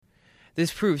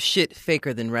This proves shit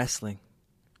faker than wrestling.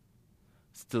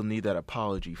 Still need that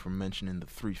apology for mentioning the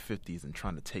 350s and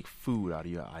trying to take food out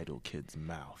of your idol kids'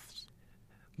 mouths.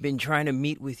 Been trying to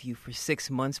meet with you for 6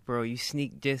 months, bro. You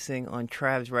sneak dissing on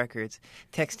Trav's records,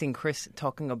 texting Chris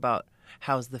talking about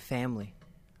how's the family.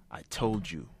 I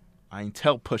told you. I ain't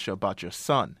tell Pusha about your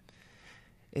son.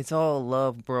 It's all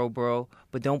love, bro,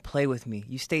 but don't play with me.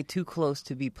 You stay too close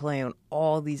to be playing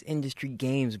all these industry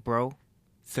games, bro.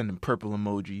 Sending purple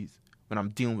emojis when I'm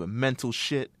dealing with mental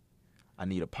shit. I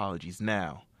need apologies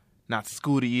now. Not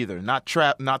Scooty either. Not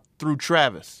through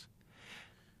Travis.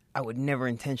 I would never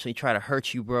intentionally try to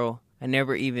hurt you, bro. I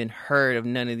never even heard of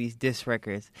none of these diss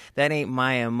records. That ain't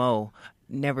my MO.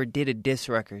 Never did a diss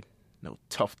record. No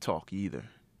tough talk either.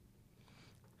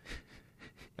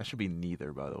 That should be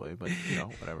neither, by the way, but,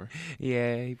 whatever.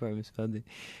 Yeah, he probably misspelled it.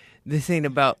 This ain't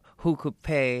about who could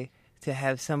pay to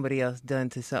have somebody else done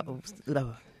to something.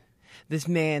 This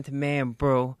man to man,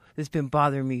 bro, this been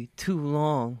bothering me too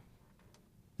long.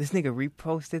 This nigga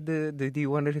reposted the Do You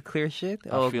Want It to Clear shit?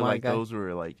 I feel like God. Those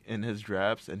were like in his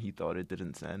drafts and he thought it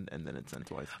didn't send and then it sent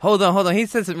twice. Hold on. He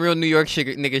said some real New York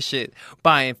nigga shit.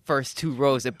 Buying first 2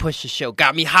 rows at Push the Show.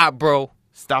 Got me hot, bro.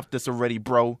 Stop this already,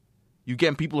 bro. You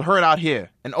getting people hurt out here.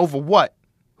 And over what?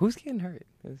 Who's getting hurt?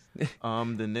 The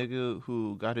nigga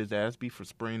who got his ass beat for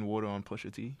spraying water on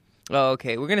Pusha T. Oh,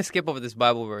 okay. We're going to skip over this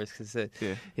Bible verse because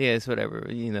it's whatever,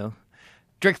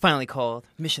 Drake finally called.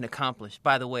 Mission accomplished.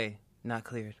 By the way, not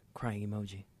cleared. Crying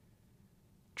emoji.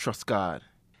 Trust God.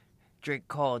 Drake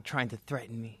called trying to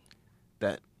threaten me.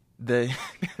 That the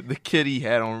kid he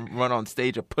had run on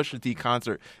stage at Pusha T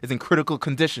concert is in critical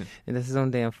condition. And that's his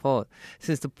own damn fault.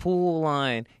 Since the pool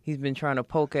line, he's been trying to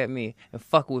poke at me and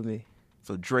fuck with me.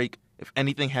 So Drake, if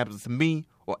anything happens to me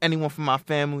or anyone from my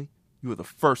family, you are the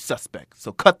first suspect.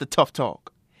 So cut the tough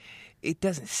talk. It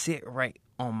doesn't sit right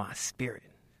on my spirit.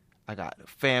 I got a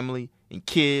family and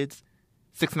kids.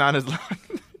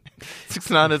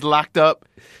 6ix9ine is locked up.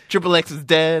 Triple X is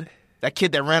dead. That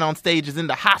kid that ran on stage is in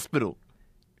the hospital.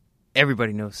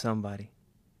 Everybody knows somebody.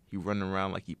 He running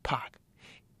around like he Pac.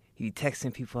 He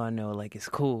texting people I know like it's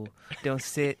cool. Don't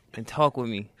sit and talk with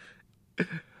me.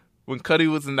 When Cudi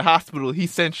was in the hospital, he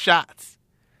sent shots.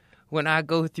 When I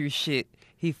go through shit,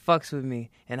 he fucks with me,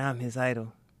 and I'm his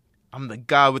idol. I'm the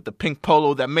guy with the pink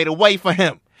polo that made a way for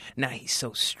him. Now he's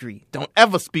so street. Don't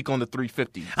ever speak on the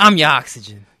 350s. I'm your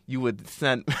oxygen. You would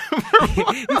send...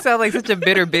 You sound like such a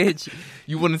bitter bitch.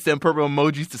 You wouldn't send purple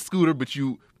emojis to Scooter, but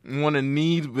you want to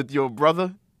need with your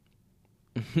brother?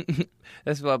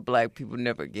 That's why black people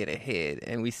never get ahead,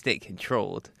 and we stay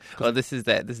controlled. Oh, this is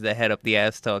the head up the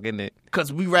ass talk, isn't it?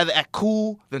 Because we rather act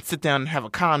cool than sit down and have a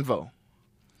convo.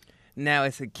 Now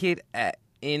it's a kid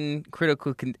in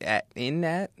critical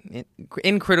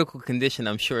condition.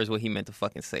 I'm sure is what he meant to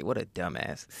fucking say. What a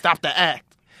dumbass! Stop the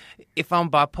act. If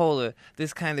I'm bipolar,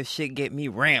 this kind of shit get me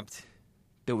ramped.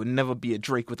 There would never be a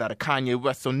Drake without a Kanye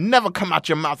West, so never come out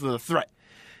your mouth with a threat.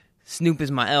 Snoop is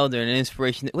my elder and an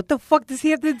inspiration. What the fuck does he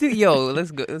have to do? Yo,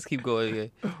 let's go. Let's keep going here.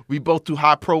 We both too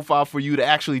high profile for you to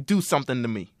actually do something to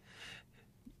me.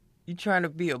 You trying to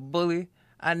be a bully?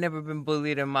 I never been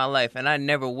bullied in my life, and I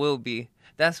never will be.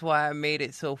 That's why I made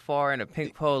it so far in a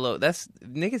pink polo.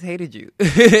 Niggas hated you.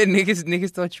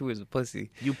 niggas thought you was a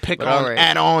pussy. You pick on,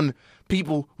 add on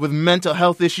people with mental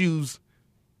health issues.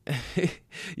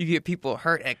 You get people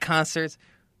hurt at concerts.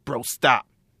 Bro, stop.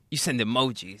 You send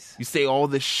emojis. You say all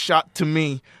this shot to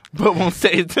me, but won't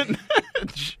say it to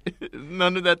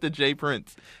none of that to Jay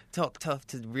Prince. Talk tough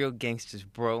to real gangsters,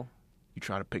 bro. You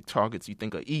try to pick targets you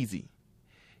think are easy.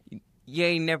 You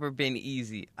ain't never been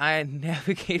easy. I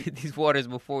navigated these waters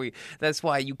before you. That's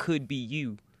why you could be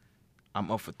you. I'm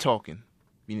up for talking.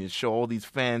 We need to show all these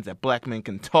fans that black men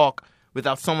can talk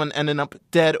without someone ending up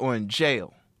dead or in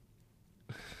jail.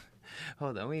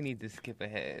 Hold on, we need to skip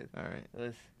ahead. All right.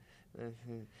 Let's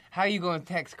how you gonna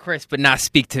text Chris but not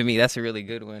speak to me? That's a really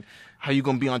good one. How you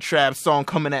gonna be on Trav's song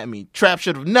Coming At Me? Trav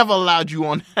should have never allowed you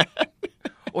on that.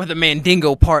 Or the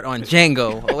Mandingo part on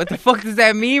Django. What the fuck does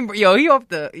that mean? Yo, he off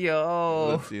the...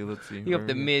 Let's see. He off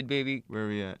the mid, baby. Where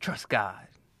we at? Trust God.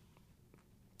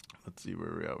 Let's see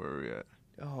where we at.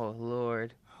 Oh,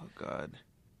 Lord. Oh, God.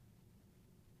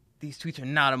 These tweets are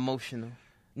not emotional.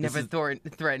 Never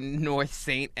threatened North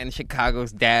Saint and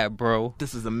Chicago's dad, bro.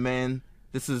 This is a man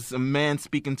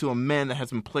speaking to a man that has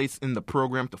been placed in the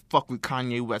program to fuck with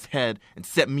Kanye West's head and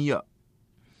set me up.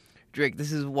 Drake,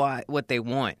 this is what they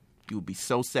want. You would be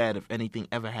so sad if anything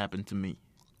ever happened to me.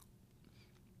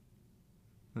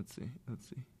 Let's see.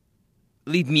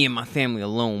 Leave me and my family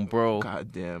alone, bro.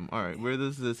 God damn. All right, where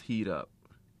does this heat up?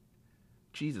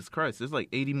 Jesus Christ, there's like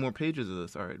 80 more pages of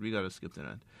this. All right, we got to skip to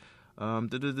that.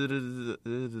 Let's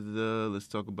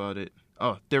talk about it.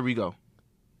 Oh, there we go.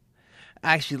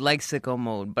 I actually like Sicko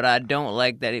Mode, but I don't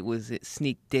like that it was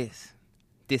sneak disses.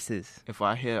 If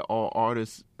I had all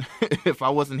artists, if I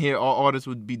wasn't here, all artists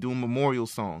would be doing memorial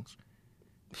songs.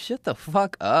 Shut the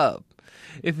fuck up.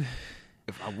 If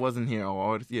I wasn't here, all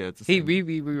artists, yeah, it's the he same.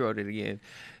 rewrote it again.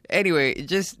 Anyway,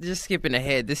 just skipping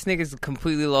ahead. This nigga's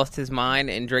completely lost his mind,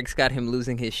 and Drake's got him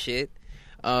losing his shit.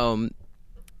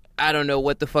 I don't know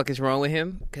what the fuck is wrong with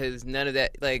him, because none of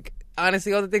that, like,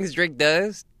 honestly, all the things Drake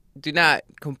does do not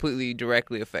completely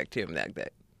directly affect him like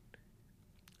that.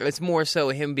 It's more so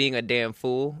him being a damn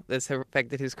fool that's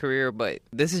affected his career, but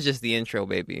this is just the intro,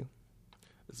 baby.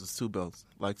 This is Two Belts.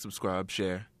 Like, subscribe,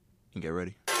 share, and get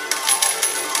ready.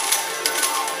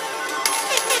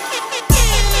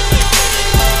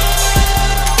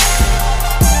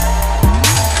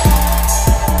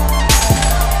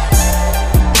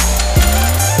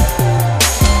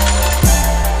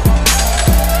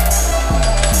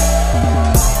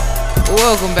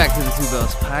 Welcome back to the Two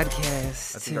Bells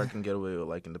Podcast. I think I can get away with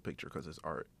liking the picture because it's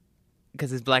art.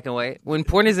 Because it's black and white. When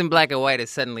porn is in black and white,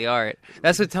 it's suddenly art.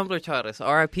 That's what Tumblr taught us.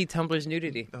 R.I.P. Tumblr's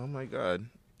nudity. Oh my God.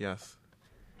 Yes.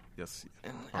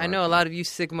 I know a lot of you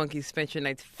sick monkeys spent your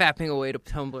nights fapping away to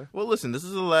Tumblr. Well, listen, this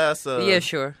is the last... yeah,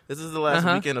 sure. This is the last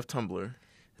weekend of Tumblr.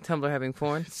 Tumblr having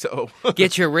porn. So...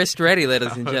 Get your wrist ready,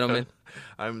 ladies and gentlemen.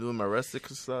 I'm doing my rest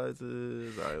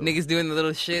exercises. Niggas doing the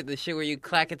little shit, the shit where you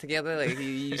clack it together, like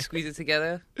you squeeze it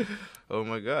together. Oh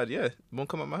my God, yeah. Won't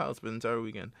come out my house for the entire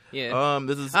weekend. Yeah.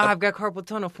 This is... I've got carpal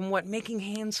tunnel from what? Making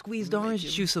hand-squeezed orange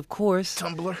juice, of course.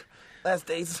 Tumblr. Last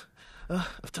days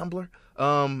of Tumblr.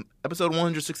 Episode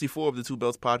 164 of the Two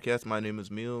Belts Podcast. My name is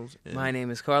Meals. My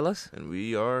name is Carlos. And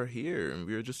we are here, and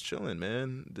we're just chilling,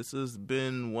 man. This has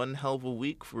been one hell of a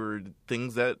week for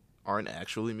things that aren't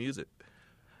actually music.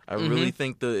 I really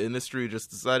think the industry just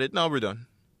decided, no, we're done.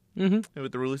 And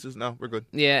with the releases, no, we're good.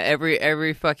 Yeah,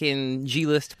 every fucking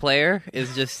G-list player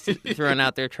is just throwing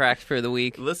out their tracks for the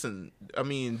week. Listen, I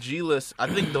mean, G-list, I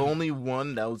think the only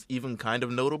one that was even kind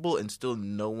of notable and still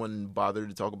no one bothered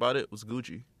to talk about it was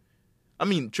Gucci. I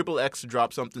mean, XXX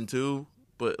dropped something too,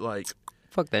 but like...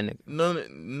 Fuck that nigga.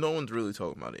 No one's really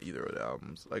talking about it, either of the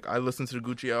albums. Like, I listened to the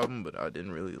Gucci album, but I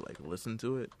didn't really, like, listen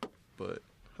to it. But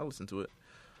I listened to it.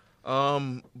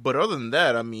 But other than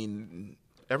that, I mean,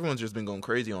 everyone's just been going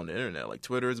crazy on the internet. Like,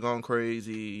 Twitter's gone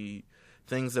crazy.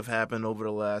 Things have happened over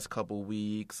the last couple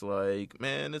weeks. Like,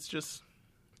 man, it's just...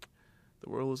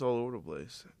 The world is all over the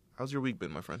place. How's your week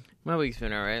been, my friend? My week's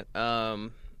been all right.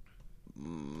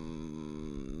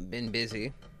 Been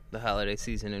busy. The holiday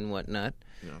season and whatnot.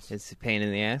 Yes. It's a pain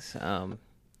in the ass.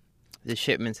 The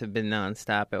shipments have been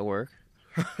nonstop at work.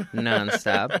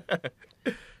 Nonstop.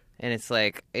 And it's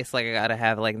like I gotta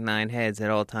have like 9 heads at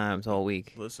all times all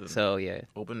week. Listen. So yeah.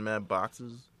 Open mad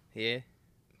boxes. Yeah.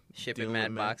 Shipping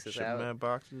mad boxes out. Shipping mad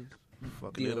boxes.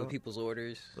 Dealing with people's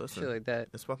orders. Listen, shit like that.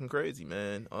 It's fucking crazy,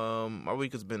 man. My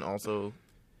week has been also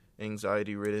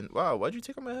anxiety ridden. Wow, why'd you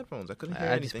take out my headphones? I couldn't hear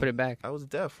anything. I just put it back. I was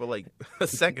deaf for like a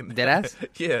second. Deadass?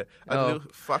 Yeah.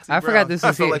 I forgot this was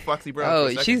I felt like Foxy Brown. Oh,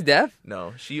 she's deaf?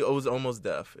 No, she was almost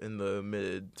deaf in the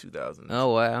mid 2000s.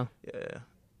 Oh wow. Yeah.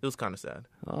 It was kind of sad.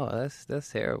 Oh, that's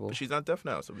terrible. But she's not deaf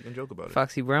now, so we can joke about it.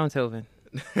 Foxy Browntoven.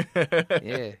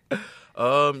 Yeah.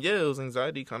 Yeah, it was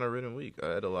anxiety kind of ridden week. I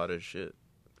had a lot of shit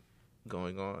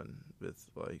going on with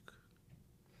like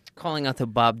calling out to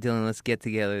Bob Dylan, let's get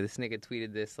together. This nigga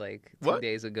tweeted this like 2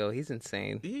 days ago. He's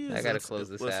insane. I gotta close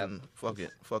this app. Fuck it.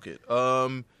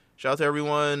 Shout out to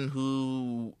everyone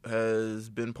who has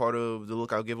been part of the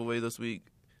Lookout giveaway this week.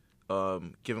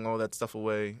 Giving all that stuff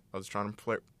away. I was trying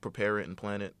to prepare it and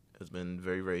plan it. It's been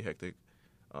very, very hectic.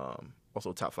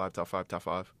 Also, top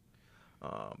five.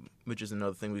 Which is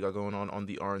another thing we got going on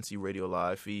the RNC Radio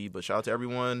Live feed. But shout out to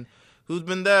everyone who's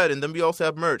been that. And then we also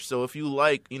have merch. So if you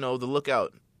like, the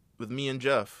Lookout with me and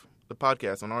Jeff, the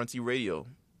podcast on RNC Radio,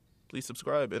 please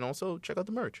subscribe. And also check out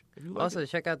the merch. If you like also,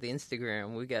 check out the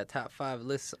Instagram. We got top 5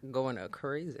 lists going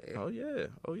crazy. Oh, yeah.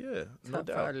 Top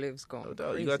 5 lists going no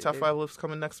doubt. Crazy. You got top 5 lists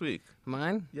coming next week.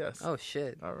 Mine? Yes. Oh,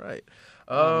 shit. All right.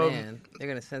 Oh, man. They're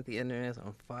going to set the internet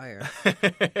on fire.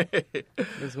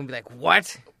 It's going to be like,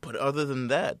 what? But other than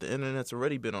that, the internet's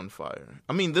already been on fire.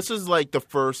 I mean, this is like the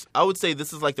first, I would say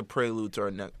this is like the prelude to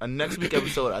our next week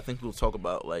episode. I think we'll talk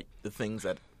about like the things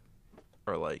that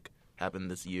are like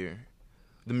happened this year.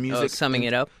 The music. Summing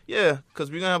it up? Yeah, because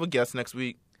we're going to have a guest next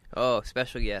week. Oh,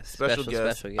 special guest. Special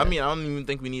guest. I mean, I don't even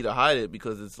think we need to hide it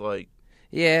because it's like.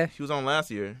 Yeah. He was on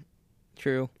last year.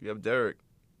 True. You have Derek.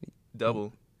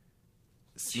 Double.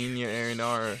 senior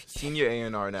A&R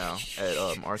now at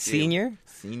RCA.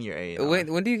 Senior A&R.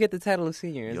 When do you get the title of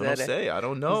senior? You don't say. I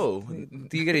don't know.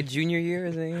 Do you get a junior year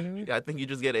as A&R? I think you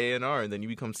just get A&R and then you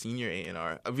become senior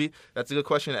A&R. I mean, that's a good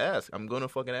question to ask. I'm going to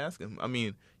fucking ask him. I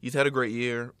mean, he's had a great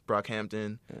year.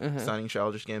 Brockhampton, signing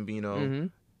Childish Gambino,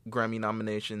 Grammy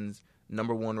nominations,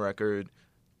 #1 record.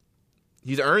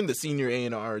 He's earned the senior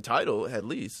A&R title at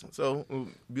least. So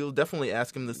we'll definitely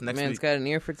ask him this next week. Man's got an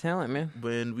ear for talent, man.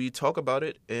 When we talk about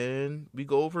it and we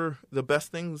go over the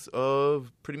best things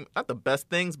of not the best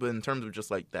things, but in terms of just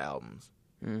like the albums.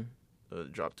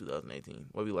 Dropped 2018.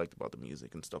 What we liked about the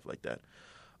music and stuff like that.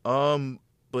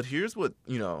 But here's what,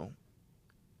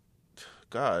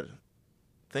 God,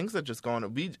 things that just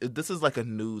gone. This is like a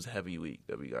news heavy week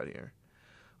that we got here.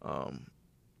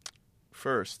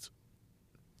 First,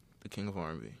 the king of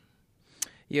R&B.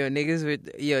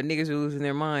 Niggas were losing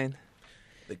their mind.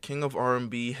 The king of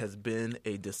R&B has been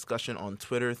a discussion on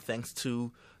Twitter thanks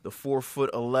to the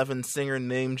 4'11" singer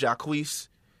named Jacquees.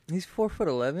 He's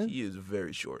 4'11"? He is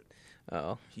very short.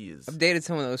 Oh, he is. I've dated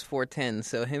someone that was 4'10",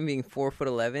 so him being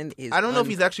 4'11" is. I don't know if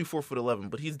he's actually 4'11",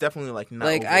 but he's definitely like not.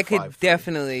 Like over I could 5'3".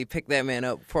 definitely pick that man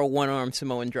up for a one-arm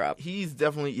Samoan drop. He's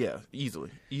definitely easily.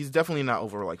 He's definitely not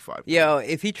over like 5'3". Yo,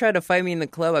 if he tried to fight me in the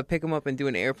club, I'd pick him up and do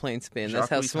an airplane spin. That's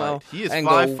how small. He is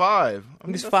 5'5".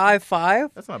 He's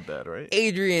 5'5". That's not bad, right?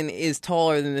 Adrian is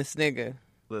taller than this nigga.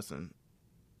 Listen,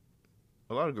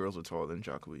 a lot of girls are taller than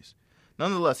Jacquees.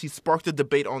 Nonetheless, he sparked a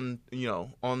debate on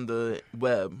the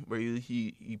web where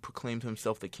he proclaimed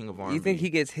himself the king of R&B. You think he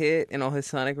gets hit and all his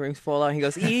sonic rings fall out and he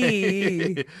goes,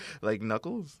 eee? Like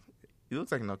Knuckles? He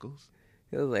looks like Knuckles.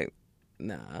 He looks like,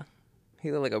 nah.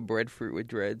 He looks like a breadfruit with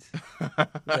dreads.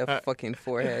 That fucking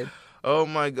forehead. Oh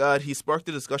my God. He sparked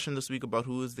a discussion this week about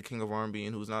who is the king of R&B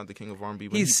and who's not the king of R&B.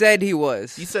 He said he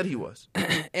was. He said he was.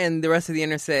 And the rest of the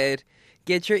internet said,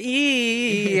 get your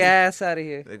ass out of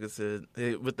here. Like I said,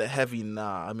 with the heavy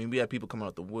nah. I mean, we had people coming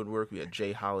out the woodwork. We had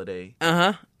Jay Holiday.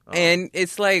 And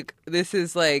it's like, this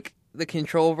is like the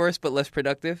Control verse, but less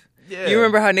productive. Yeah. You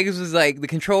remember how niggas was like, the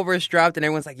Control verse dropped and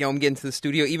everyone's like, yo, I'm getting to the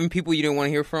studio. Even people you didn't want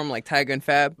to hear from, like Tyga and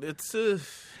Fab.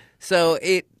 So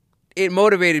it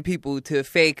motivated people to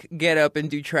fake get up and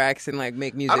do tracks and like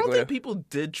make music. I don't think people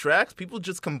did tracks. People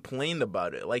just complained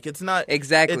about it. Like it's not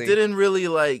exactly. It didn't really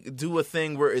like do a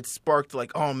thing where it sparked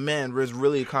like, oh man, there's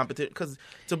really a competition. Because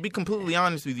to be completely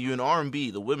honest with you, in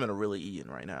R&B, the women are really eating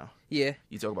right now. Yeah.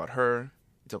 You talk about her.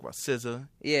 You talk about SZA.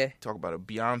 Yeah. You talk about a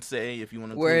Beyonce if you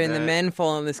want to. Wherein the men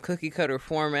fall in this cookie cutter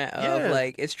format of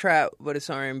like it's trap, but it's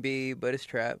R&B, but it's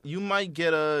trap. You might get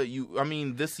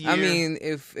this year. I mean,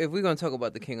 if we're gonna talk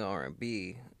about the king of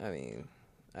R&B, I mean,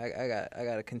 I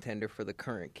got a contender for the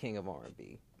current king of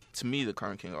R&B. To me, the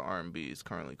current king of R&B is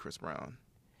currently Chris Brown.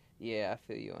 Yeah, I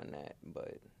feel you on that,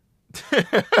 but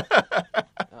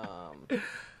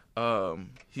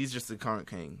he's just the current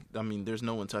king. I mean, there's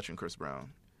no one touching Chris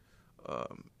Brown.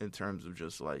 In terms of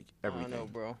just like everything. I don't know,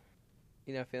 bro.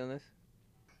 You not feeling this?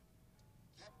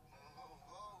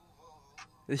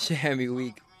 This shit had me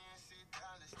weak.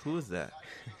 Who is that?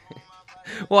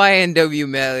 YNW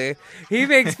Melly. He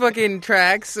makes fucking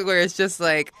tracks where it's just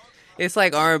like, it's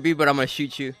like R&B, but I'm gonna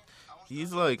shoot you.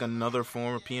 He's like another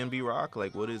form of PNB Rock.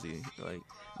 Like, what is he? Like,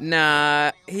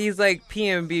 nah, he's like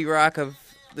PNB Rock of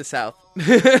the South.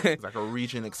 It's like a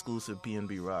region exclusive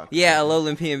PNB Rock. Yeah, a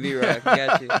lowland PNB Rock.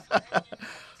 Got you.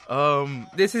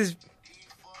 This is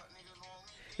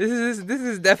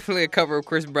definitely a cover of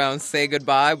Chris Brown's "Say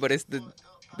Goodbye," but it's the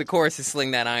chorus is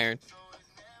 "Sling That Iron."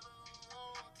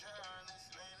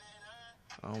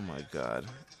 Oh my God,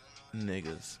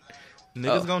 niggas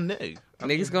gonna nig.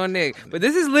 Niggas gonna nig. But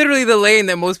this is literally the lane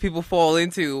that most people fall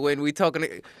into when we talking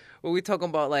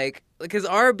about like, because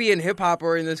R&B and hip hop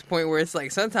are in this point where it's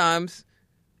like sometimes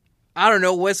I don't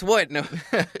know what's what. No,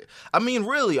 I mean,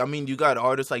 really. I mean, you got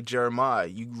artists like Jeremiah.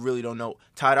 You really don't know.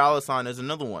 Ty Dolla $ign is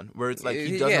another one where it's like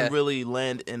he doesn't really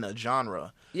land in a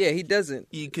genre. Yeah, he doesn't.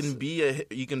 He can be a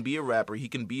rapper. He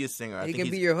can be a singer. He can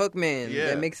be your hook man. Yeah.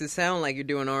 That makes it sound like you're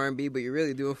doing R&B, but you're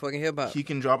really doing fucking hip hop. He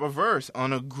can drop a verse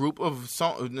on a group of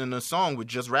in a song with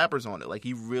just rappers on it. Like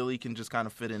he really can just kind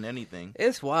of fit in anything.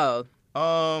 It's wild.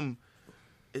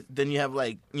 Then you have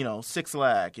like 6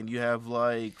 Lack, and you have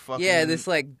like fucking this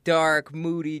like dark,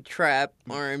 moody trap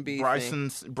R&B.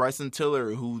 Bryson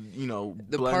Tiller, who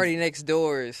the Party Next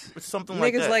Doors, something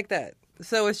niggas like that.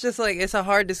 So it's just like it's a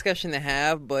hard discussion to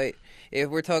have, but if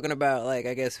we're talking about like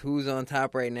I guess who's on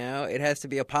top right now, it has to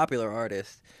be a popular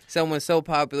artist, someone so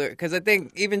popular. Because I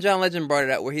think even John Legend brought it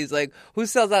up where he's like, who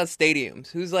sells out stadiums?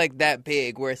 Who's like that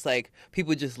big? Where it's like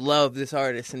people just love this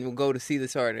artist and will go to see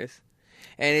this artist,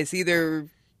 and it's either.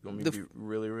 You want me to be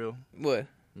really real? What?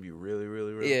 Be really,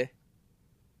 really real. Yeah.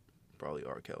 Probably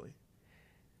R. Kelly.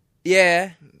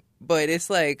 Yeah, but it's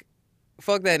like,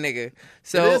 fuck that nigga.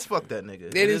 So it is fuck that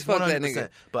nigga. It is fuck that nigga.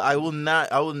 But I will not.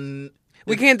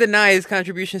 We can't deny his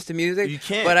contributions to music. You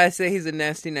can't. But I say he's a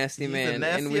nasty, nasty man. He's a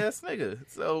nasty ass nigga.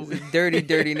 So he's a dirty,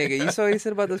 dirty nigga. You saw what he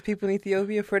said about those people in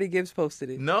Ethiopia? Freddie Gibbs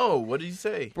posted it. No, what did he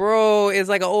say? Bro, it's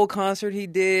like an old concert he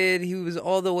did. He was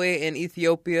all the way in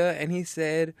Ethiopia, and he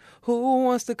said, "Who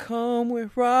wants to come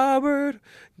with Robert?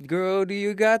 Girl, do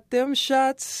you got them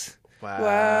shots?"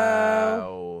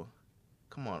 Wow.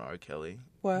 Come on, R. Kelly.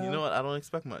 Wow. You know what? I don't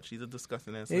expect much. He's a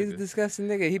disgusting ass nigga. He's a disgusting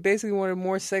nigga. He basically wanted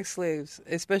more sex slaves,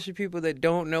 especially people that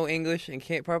don't know English and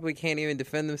probably can't even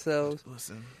defend themselves.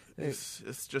 Listen,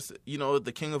 it's just, you know,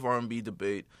 the king of R&B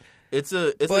debate.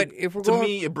 To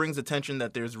me, it brings attention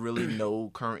that there's really no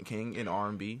current king in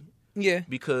R&B. Yeah.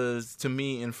 Because to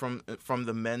me, and from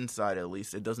the men's side at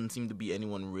least, it doesn't seem to be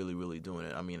anyone really, really doing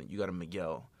it. I mean, you got a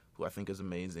Miguel, who I think is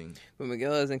amazing. But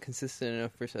Miguel isn't consistent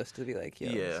enough for us to be like, yo,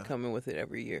 he's coming with it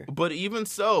every year. But even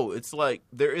so, it's like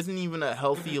there isn't even a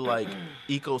healthy like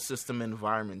ecosystem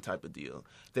environment type of deal.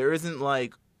 There isn't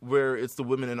like where it's the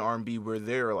women in R&B where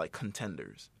they're like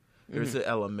contenders. There's a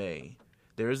LMA.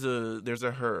 There's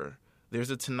a her. There's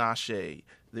a Tinashe.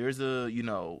 There's a, you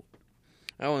know,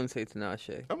 I wouldn't say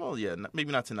Tinashe. Oh, well, yeah,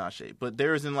 maybe not Tinashe, but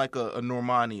there isn't like a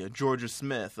Normani, a Georgia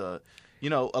Smith, you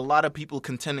know, a lot of people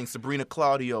contending, Sabrina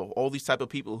Claudio, all these type of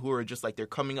people who are just like they're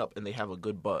coming up and they have a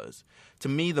good buzz. To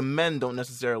me, the men don't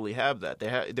necessarily have that.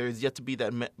 There's yet to be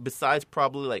that, besides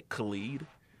probably like Khalid,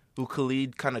 who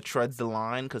Khalid kind of treads the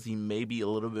line because he may be a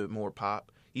little bit more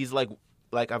pop. He's like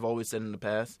I've always said in the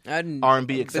past,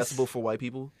 R&B accessible for white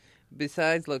people.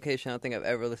 Besides Location, I don't think I've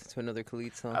ever listened to another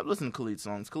Khalid song. I've listened to Khalid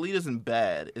songs. Khalid isn't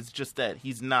bad. It's just that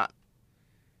he's not.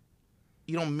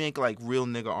 You don't make like real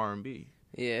nigga R&B.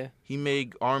 Yeah. He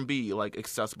made R&B like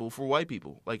accessible for white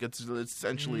people. Like it's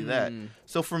essentially that.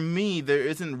 So for me, there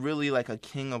isn't really like a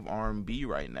king of R&B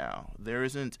right now. There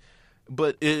isn't.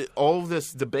 But all of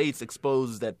this debates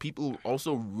expose that people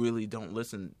also really don't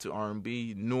listen to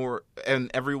R&B,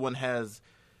 and everyone has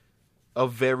a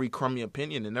very crummy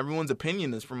opinion, and everyone's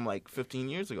opinion is from like 15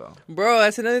 years ago. Bro,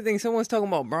 that's another thing. Someone's talking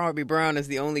about Bobby Brown as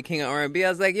the only king of R&B. I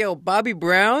was like, yo, Bobby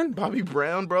Brown? Bobby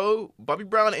Brown, bro. Bobby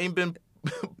Brown ain't been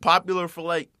popular for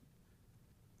like,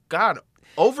 God,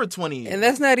 over 20 years. And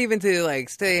that's not even to like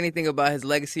say anything about his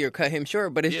legacy or cut him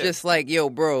short, but it's just like, yo,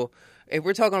 bro, if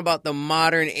we're talking about the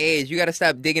modern age, you got to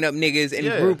stop digging up niggas in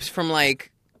groups from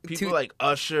like... People like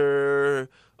Usher...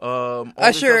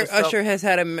 Usher has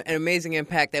had an amazing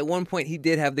impact. At one point, he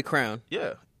did have the crown.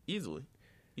 Yeah, easily.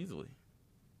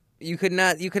 You could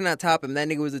not top him. That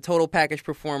nigga was a total package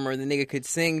performer. The nigga could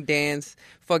sing, dance,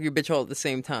 fuck your bitch all at the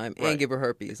same time, and give her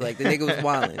herpes. Like the nigga was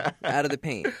wildin', out of the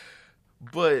paint.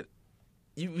 But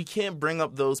we can't bring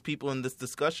up those people in this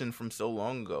discussion from so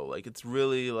long ago. Like it's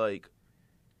really like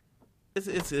it's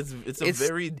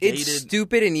very dated. It's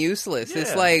stupid and useless. Yeah.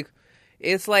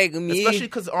 It's like me, especially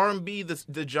because R&B,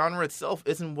 the genre itself,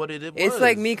 isn't what it was. It's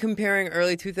like me comparing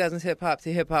early 2000s hip hop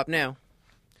to hip hop now.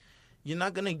 You're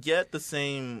not gonna get the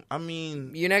same. I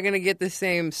mean, you're not gonna get the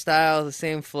same styles, the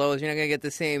same flows. You're not gonna get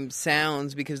the same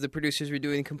sounds because the producers were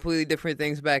doing completely different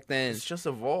things back then. It's just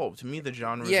evolved. To me, the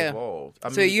genre has evolved.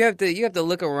 So you have to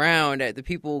look around at the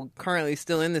people currently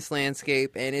still in this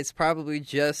landscape, and it's probably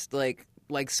just like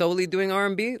solely doing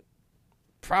R&B.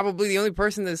 Probably the only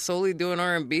person that's solely doing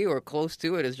R&B or close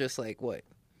to it is just like what?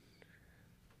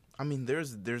 I mean,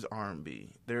 there's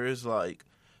R&B. There is like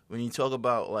when you talk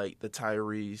about like the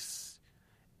Tyrese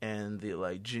and the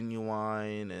like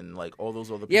Genuine and like all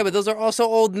those other people. Yeah, but those are also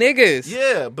old niggas.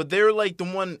 Yeah, but they're like the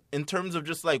one in terms of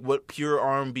just like what pure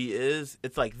R&B is.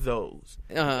 It's like those.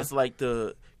 It's like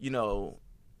the, you know,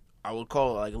 I would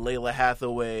call it like Layla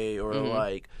Hathaway or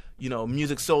like, you know,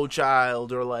 Music Soul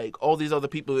Child or like all these other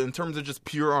people in terms of just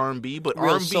pure R&B, but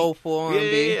real R&B, soulful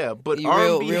R&B. Yeah, but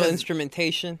R&B real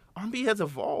instrumentation. R&B has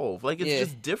evolved. Like it's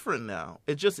just different now.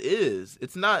 It just is.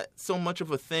 It's not so much of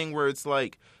a thing where it's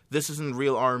like this isn't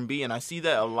real R&B, and I see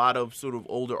that a lot of sort of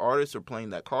older artists are playing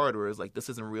that card where it's like this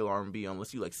isn't real R&B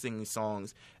unless you like sing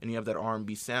songs and you have that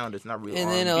R&B sound. It's not real R&B.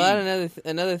 And then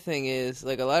another thing is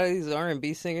like a lot of these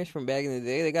R&B singers from back in the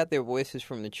day, they got their voices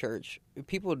from the church.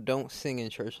 People don't sing in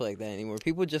church like that anymore.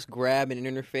 People just grab an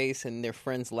interface and their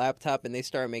friend's laptop and they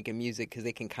start making music because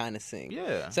they can kind of sing.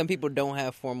 Yeah. Some people don't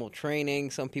have formal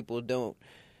training. Some people don't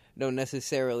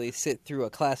necessarily sit through a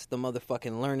class at the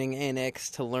motherfucking learning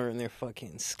annex to learn their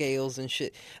fucking scales and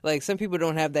shit. Like some people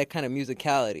don't have that kind of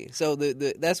musicality. So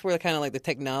that's where kind of like the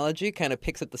technology kind of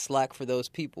picks up the slack for those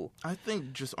people. I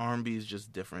think just R&B is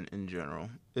just different in general.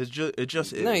 It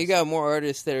just is. No, you got more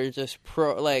artists that are just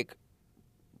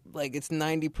like it's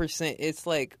 90%. It's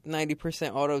like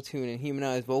 90% auto tune and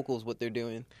humanized vocals. What they're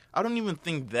doing. I don't even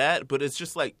think that, but it's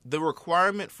just like the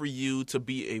requirement for you to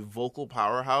be a vocal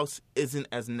powerhouse isn't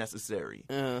as necessary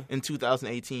in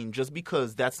 2018, just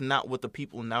because that's not what the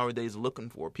people nowadays are looking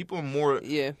for. People are more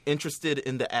interested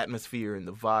in the atmosphere and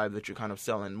the vibe that you're kind of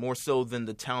selling, more so than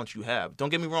the talent you have. Don't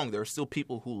get me wrong, there are still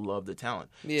people who love the talent.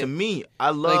 To me, I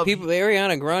love... Like people,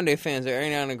 Ariana Grande fans are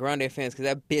Ariana Grande fans because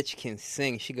that bitch can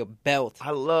sing. She could belt.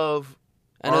 I love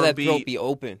I know that throat be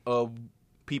open.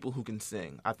 People who can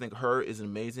sing. I think her is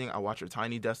amazing. I watched her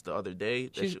Tiny Desk the other day.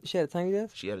 She had a Tiny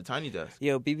Desk? She had a Tiny Desk.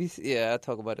 Yo, BBC. Yeah, I'll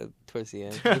talk about it towards the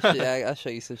end. I'll show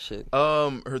you some shit.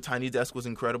 Her Tiny Desk was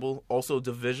incredible. Also,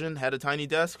 Division had a Tiny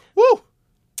Desk. Woo!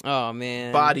 Oh,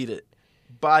 man. Bodied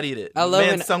it. I love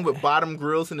Man sung with bottom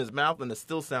grills in his mouth, and it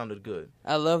still sounded good.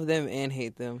 I love them and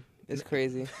hate them. It's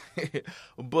crazy.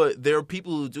 But there are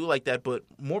people who do like that, but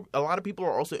a lot of people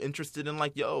are also interested in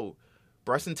like, yo,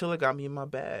 Bryson Tiller got me in my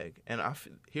bag, and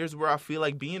here's where I feel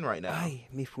like being right now. Ay,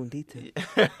 mi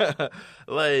fundita.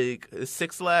 Like,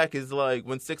 Six Lack is like,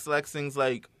 when Six Lack sings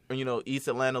like, East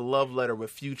Atlanta Love Letter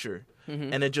with Future,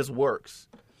 and it just works.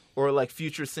 Or like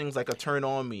Future sings like a Turn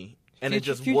On Me, and it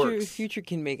just works. Future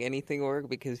can make anything work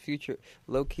because Future,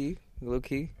 low key.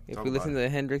 If we listen to the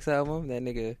Hendrix album, that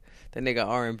nigga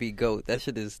R&B goat. That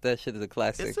shit is a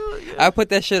classic. I put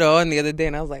that shit on the other day,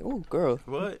 and I was like, ooh, girl.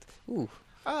 What? Ooh.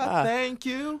 Thank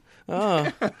you.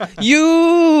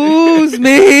 Use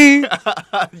me.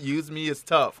 Use me is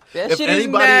tough. That shit is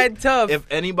mad tough. If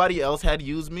anybody else had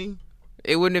used me,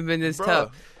 it wouldn't have been this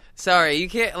tough. Sorry, you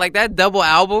can't, like, that double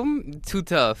album, too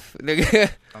tough.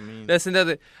 I mean, that's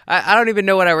another, I don't even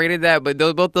know what I rated that, but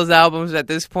both those albums at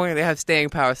this point, they have staying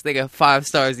power, so they get 5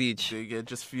 stars each. They get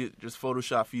just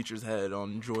Photoshop Future's head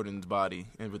on Jordan's body,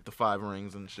 and with the 5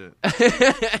 rings and shit.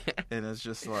 And it's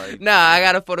just like... Nah, I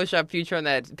got a Photoshop Future on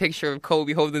that picture of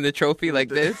Kobe holding the trophy like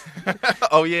this.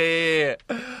 Oh, yeah.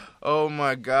 Oh,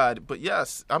 my God. But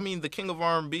yes, I mean, the king of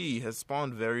R&B has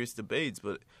spawned various debates,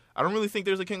 but... I don't really think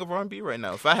there's a king of R&B right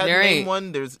now. If I had to name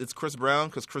one, it's Chris Brown,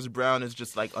 because Chris Brown is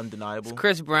just like undeniable. It's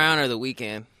Chris Brown or The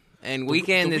Weeknd. And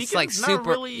Weeknd is like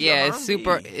super. Really it's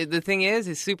super. The thing is,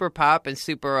 it's super pop and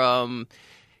super.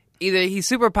 Either he's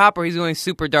super pop or he's going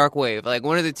super dark wave. Like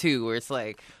one of the two, where it's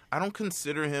like. I don't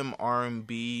consider him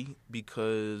R&B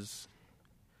because,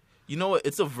 you know what?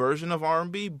 It's a version of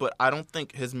R&B, but I don't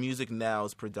think his music now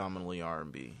is predominantly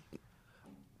R&B.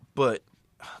 But,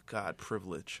 God,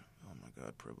 privilege.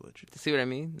 God, privilege. See what I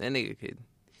mean? That nigga could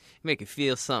make you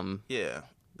feel something. Yeah,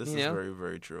 this is very,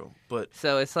 very true. But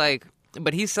so it's like,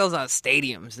 but he sells out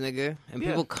stadiums, nigga, and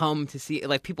people come to see.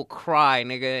 Like people cry,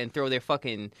 nigga, and throw their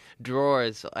fucking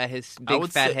drawers at his big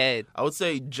fat head. I would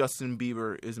say Justin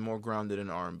Bieber is more grounded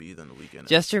in R&B than The Weeknd.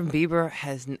 Justin Bieber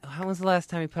has. How was the last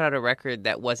time he put out a record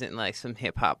that wasn't like some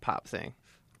hip hop pop thing?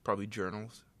 Probably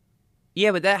Journals.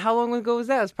 Yeah, but how long ago was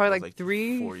that? It was probably like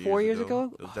 4 years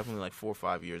ago. It was definitely like 4 or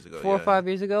 5 years ago. 4 or 5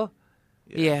 years ago?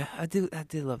 Yeah, I did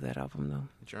love that album, though.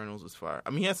 Journals was fire. I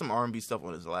mean, he had some R&B stuff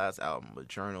on his last album, but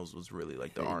Journals was really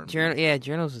like the R&B.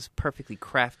 Journals was perfectly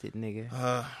crafted,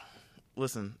 nigga.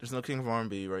 Listen, there's no king of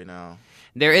R&B right now.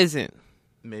 There isn't.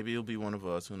 Maybe it'll be one of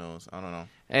us. Who knows? I don't know.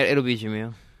 It'll be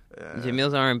Jamil.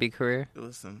 Jamil's R&B career.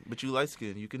 Listen, but you light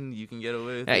skin. You can get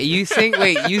away with it. You sing.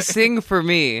 Wait, you sing for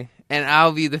me, and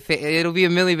I'll be it'll be a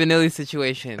Milli Vanilli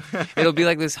situation. It'll be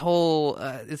like this whole.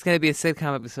 It's gonna be a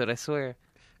sitcom episode. I swear.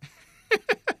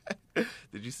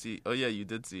 Did you see? Oh yeah, you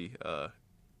did see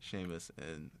Sheamus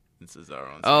and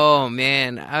Cesaro. Oh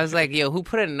man, I was like, yo, who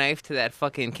put a knife to that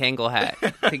fucking Kangol hat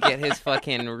to get his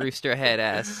fucking rooster head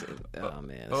ass? Oh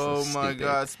man. Oh my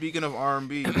God. Speaking of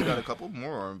R&B, we got a couple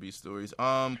more R&B stories.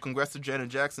 Congrats to Janet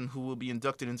Jackson, who will be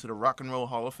inducted into the Rock and Roll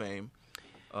Hall of Fame.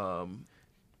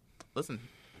 Listen,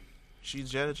 she's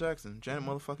Janet Jackson, Janet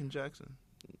motherfucking Jackson,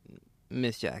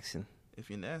 Miss Jackson. If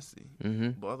you're nasty,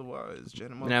 but otherwise,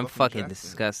 Janet motherfucking Jackson. And I'm fucking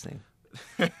disgusting.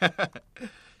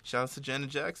 Shout out to Janet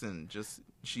Jackson.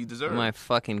 She deserves my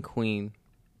fucking queen.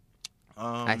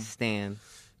 I stand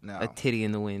a titty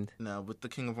in the wind. Now, with the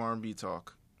king of R&B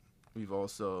talk, we've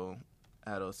also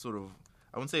had a sort of,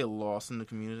 I wouldn't say a loss in the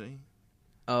community.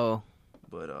 Oh.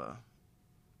 But,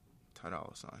 Ty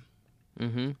Dolla $ign.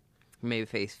 Mm-hmm. May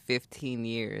face 15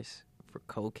 years for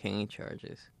cocaine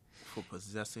charges. For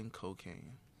possessing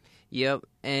cocaine. Yep.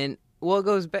 And what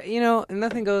goes better,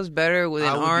 nothing goes better with an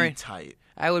R&B. I would be tight.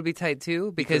 I would be tight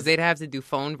too because Because- they'd have to do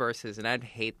phone verses, and I'd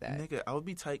hate that. Nigga, I would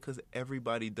be tight because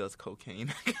everybody does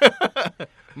cocaine.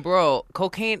 Bro,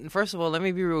 cocaine. First of all, let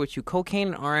me be real with you. Cocaine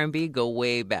and R&B go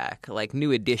way back, like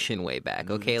New Edition way back.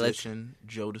 Okay, New let's Edition,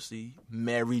 Jodeci,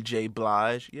 Mary J.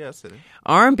 Blige. Yeah, I said it.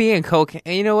 R&B and cocaine.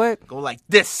 And you know what? Go like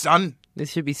this, son.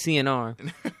 This should be CNR.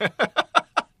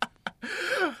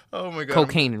 Oh my god.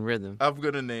 Cocaine and rhythm. I'm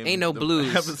gonna name Ain't no the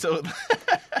blues. episode.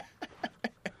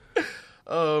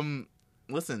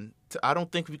 Listen, I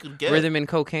don't think we could get Rhythm and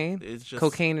cocaine. It's just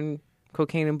Cocaine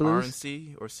and blues.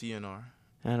 RNC or CNR.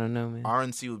 I don't know, man.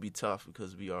 RNC would be tough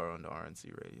because we are on the RNC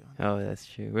radio. Oh, that's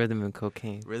true. Rhythm and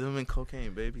cocaine. Rhythm and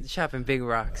cocaine, baby. Chopping big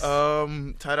rocks.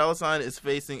 Ty Dolla $ign is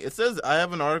facing. It says I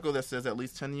have an article that says at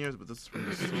least 10 years, but this is from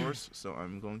the source, so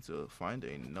I'm going to find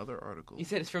another article. You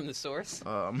said it's from the source?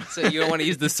 Um, So you don't want to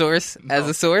use the source as No.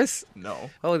 a source? no,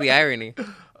 Oh, the irony.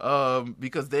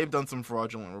 because they've done some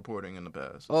fraudulent reporting in the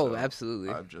past. Oh, so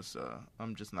absolutely.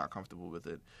 I'm just not comfortable with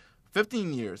it.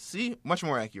 15 years. See, much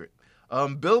more accurate.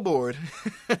 Billboard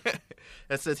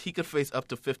that says he could face up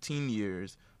to 15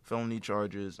 years felony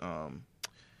charges.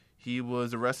 He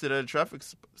was arrested at a traffic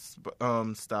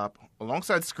stop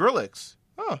alongside Skrillex.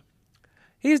 Huh.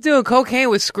 He's doing cocaine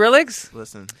with Skrillex?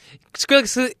 Listen,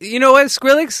 Skrillex, you know what,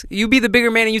 Skrillex? You be the bigger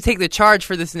man and you take the charge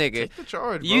for this nigga. take the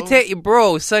charge, bro. You take,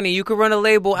 bro, Sonny, you could run a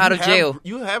label out of jail.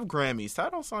 You have Grammys. Ty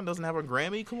Dolla $ign doesn't have a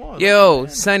Grammy. Come on. Yo, man.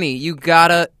 Sonny, you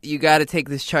gotta take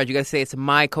this charge. You gotta say it's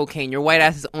my cocaine. Your white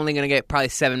ass is only gonna get probably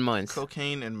 7 months.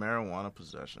 Cocaine and marijuana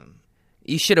possession.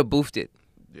 You should have boofed it.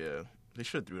 Yeah, they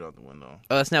should have threw it out the window.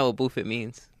 Oh, that's not what boof it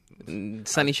means.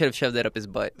 Sonny should have shoved that up his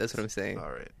butt. That's what I'm saying.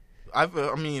 All right. I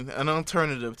mean, an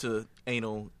alternative to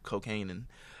anal cocaine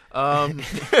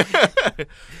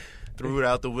threw it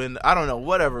out the window. I don't know,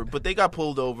 whatever. But they got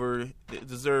pulled over. They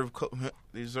deserve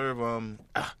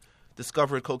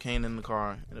discovered cocaine in the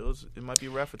car. And it might be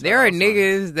rough. There are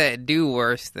niggas that do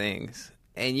worse things,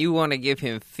 and you want to give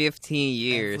him 15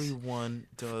 years. Everyone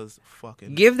does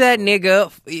fucking. Give that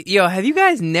nigga. Yo, have you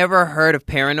guys never heard of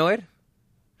Paranoid?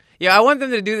 Yo, I want them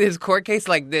to do his court case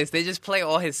like this. They just play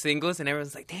all his singles, and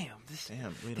everyone's like, "Damn,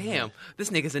 Wait a minute.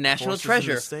 this nigga's a national Horses in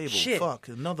treasure." the stable. Shit, Fuck,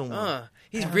 another one.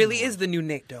 he Paranoid. really is the new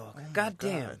Nate Dogg. Oh my God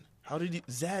damn. God. How did he...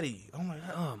 Zaddy. Oh, my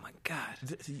God. Oh my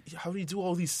god. How did he do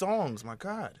all these songs? My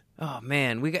God. Oh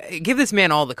man, give this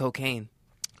man all the cocaine.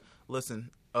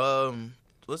 Listen,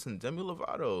 Demi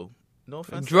Lovato. No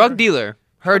offense. to Drug her. dealer.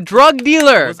 Her drug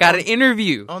dealer Was got on- an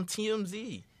interview. On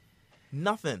TMZ.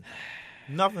 Nothing.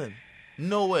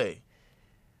 No way.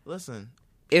 Listen.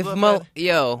 If people have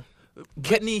yo, had-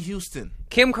 Whitney Houston.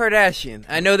 Kim Kardashian,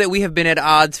 I know that we have been at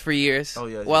odds for years. Oh,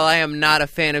 yeah, While yeah. I am not a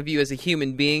fan of you as a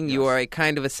human being, you Yes. are a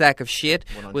kind of a sack of shit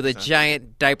with a 100%.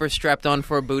 giant diaper strapped on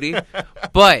for a booty.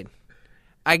 But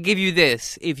I give you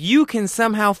this. If you can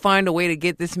somehow find a way to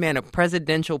get this man a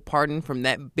presidential pardon from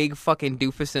that big fucking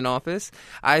doofus in office,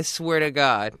 I swear to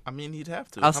God. I mean, he'd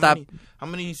have to. I'll stop. How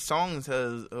many songs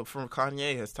from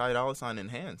Kanye has Ty Dolla $ign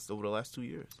enhanced over the last 2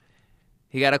 years?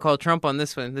 You got to call Trump on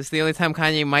this one. This is the only time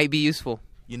Kanye might be useful.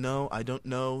 I don't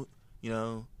know.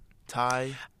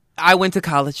 Ty I went to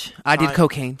college. I did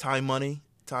cocaine. Ty money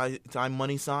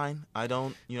sign. I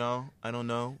don't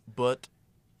know, but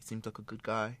he seems like a good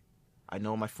guy. I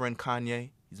know my friend Kanye.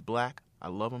 He's black. I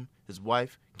love him. His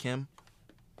wife, Kim,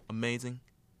 amazing,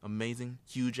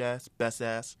 huge ass, best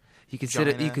ass. You could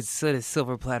giant sit a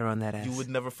silver platter on that ass. You would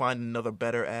never find another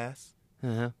better ass.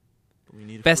 Uh-huh. But we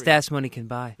need it Best free. ass money can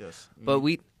buy. Yes, But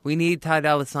we need Ty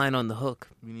Dolla $ign on the hook.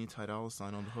 we need Ty Dolla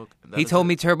 $ign on the hook. And He that is told it.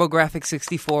 me TurboGrafx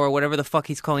 64 or whatever the fuck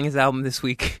he's calling his album this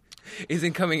week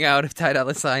isn't coming out if Ty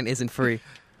Dolla $ign isn't free.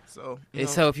 So.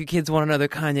 So if you kids want another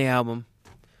Kanye album,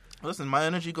 Listen, my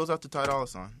energy goes out to Ty Dolla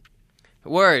 $ign.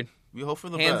 word, We hope for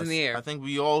the Hands best. in the air. I think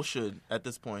we all should at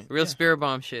this point. real Yeah. spirit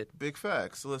bomb shit. Big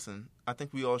facts. Listen, I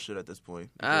think we all should at this point.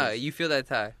 Ah, because you feel that,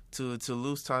 Ty? to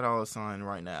lose Ty Dolla $ign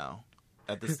right now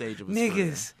at this stage of his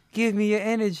Niggas, give me your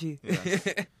energy. Yes.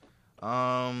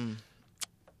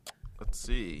 Let's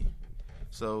see.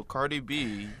 So Cardi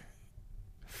B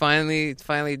finally,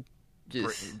 apparently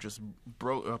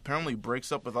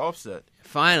breaks up with Offset.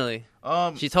 finally.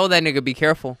 Um, She told that nigga, be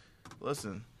careful.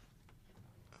 listen.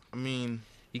 I mean,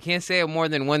 You can't say it more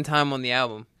than one time on the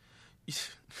album.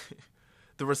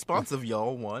 the response of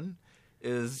y'all one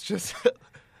is just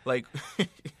like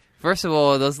First of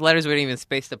all, those letters weren't even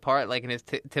spaced apart like in his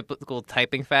typical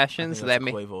typing fashion. So that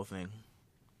that's a Quavo thing.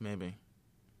 Maybe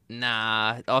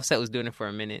Nah, Offset was doing it for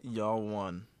a minute. y'all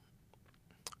won.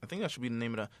 I think that should be the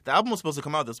name of the album was supposed to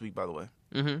come out this week, by the way.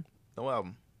 Mm-hmm. No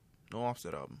album. No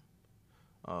Offset album.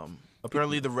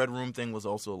 Apparently the Red Room thing was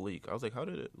also a leak. I was like, how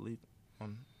did it leak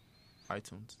on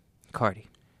iTunes? Cardi.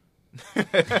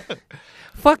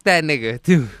 Fuck that nigga,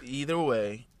 dude. Either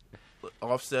way,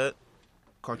 Offset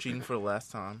caught cheating for the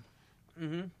last time.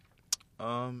 Mm-hmm.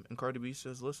 And Cardi B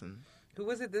says, "Listen, Who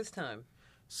was it this time?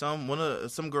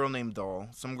 some girl named Doll,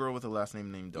 some girl with a last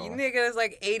name named Doll. You nigga is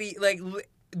like 80. Like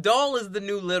Doll is the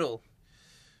new Little.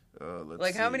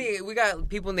 Let's How see. many? We got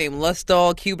people named Lust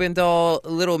Doll, Cuban Doll,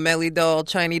 Little Melly Doll,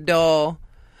 Chinese Doll,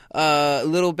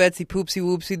 Little Betsy Poopsie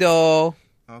Whoopsie Doll.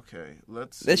 Okay,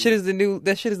 let's. That see. shit is the new.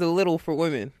 That shit is the Little for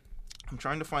women. I'm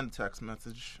trying to find the text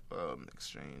message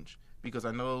exchange because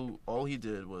I know all he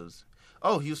did was,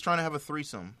 he was trying to have a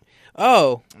threesome.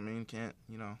 Oh, I mean, can't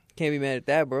can't be mad at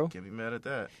that, bro. be mad at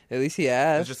that. At least he It's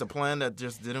asked. just a plan that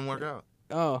just didn't work out.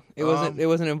 Oh, it wasn't. It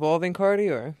wasn't involving Cardi,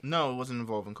 or No, it wasn't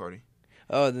involving Cardi.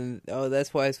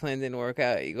 that's why his plan didn't work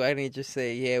out. Why didn't he just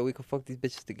say, yeah, we could fuck these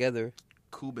bitches together?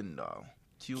 Cuban Doll.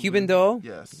 Cuban Doll?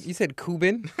 Yes. You said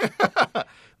Cuban?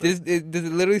 Does it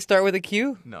literally start with a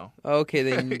Q? No. Okay,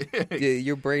 then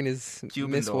your brain is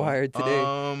Cuban miswired Doll.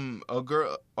 today. A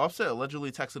girl Offset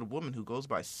allegedly texted a woman who goes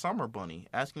by Summer Bunny,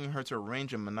 asking her to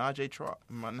arrange a menage a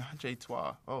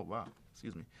trois. Oh wow,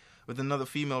 excuse me, with another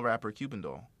female rapper, Cuban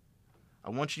Doll.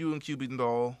 I want you and Cuban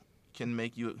Doll can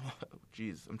make you.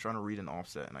 Jeez, I'm trying to read an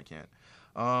Offset and I can't.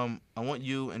 I want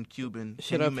you and Cuban.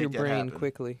 Shut can up you your make that brain happen?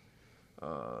 quickly.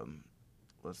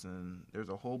 Listen, there's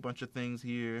a whole bunch of things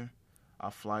here. I'll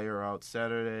fly her out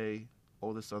Saturday,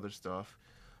 all this other stuff.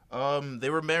 They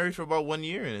were married for about 1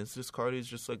 year, and it's just Cardi's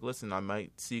just like, listen, I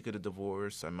might seek a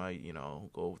divorce. I might,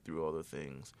 go through other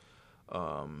things.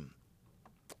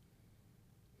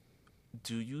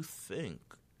 Do you think?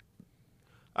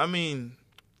 I mean,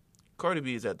 Cardi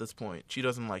B is at this point. She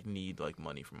doesn't need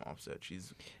money from Offset.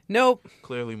 She's Nope.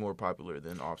 clearly more popular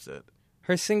than Offset.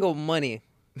 Her single money.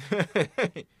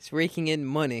 It's raking in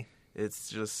money. It's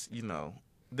just,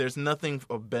 there's nothing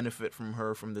of benefit from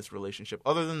her from this relationship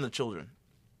other than the children.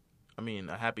 I mean,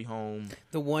 a happy home.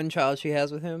 The one child she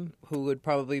has with him, who would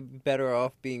probably be better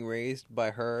off being raised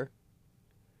by her.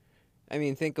 I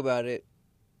mean, think about it.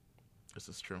 This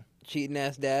is true. Cheating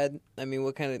ass dad. I mean,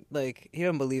 what kind of, he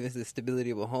don't believe in the stability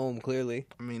of a home, clearly.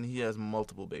 I mean, he has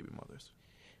multiple baby mothers.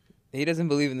 He doesn't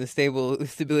believe in the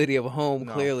stability of a home,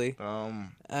 No. clearly.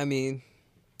 I mean,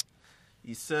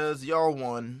 he says y'all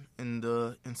won in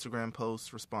the Instagram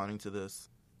post responding to this,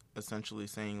 essentially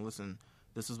saying, listen,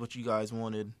 this is what you guys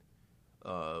wanted.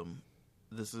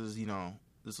 This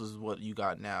is what you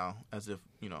got now, as if,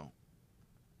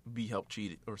 B helped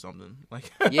cheat or something.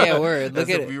 yeah, word. Look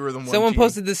as at if it. we were the one Someone cheating.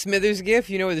 posted the Smithers gif,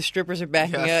 where the strippers are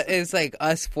backing Yes. up. It's like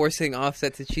us forcing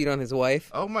Offset to cheat on his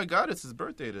wife. Oh my God, it's his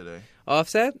birthday today.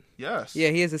 Offset? Yes. Yeah,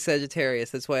 he is a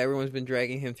Sagittarius. That's why everyone's been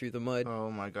dragging him through the mud.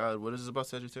 Oh my God, what is it about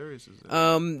Sagittarius?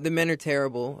 The men are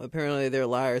terrible. Apparently, they're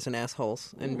liars and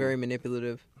assholes and Ooh. very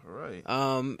manipulative. All right.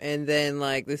 And then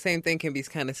the same thing can be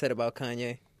kind of said about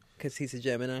Kanye, because he's a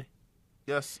Gemini.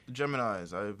 Yes,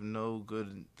 Geminis. I have no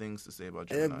good things to say about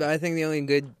Geminis. I think the only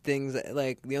good things,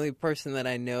 the only person that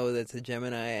I know that's a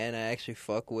Gemini and I actually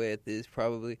fuck with is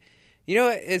probably,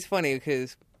 it's funny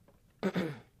because I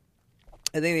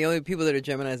think the only people that are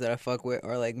Geminis that I fuck with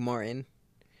are Martin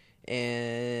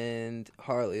and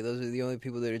Harley. Those are the only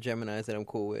people that are Geminis that I'm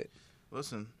cool with.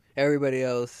 Listen, Everybody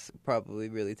else probably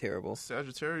really terrible.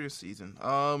 Sagittarius season.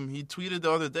 He tweeted the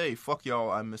other day, "Fuck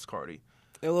y'all, I miss Cardi."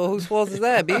 Well, whose fault is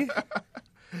that, B?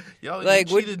 Y'all Like,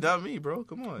 you cheated, not me, bro.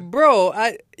 Come on. Bro,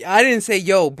 I didn't say,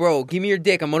 yo, bro, give me your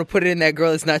dick. I'm going to put it in that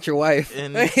girl that's not your wife.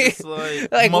 And it's just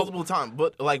multiple times,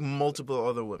 but multiple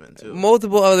other women too.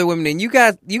 Multiple other women. And you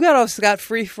got off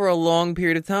scot-free for a long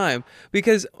period of time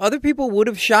because other people would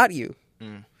have shot you.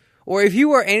 Mm. Or if you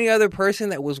were any other person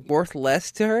that was worth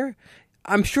less to her,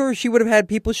 I'm sure she would have had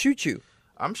people shoot you.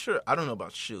 I'm sure. I don't know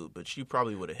about shoot, but she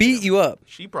probably would have Beat you up.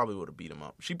 She probably would have beat him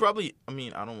up. She probably. I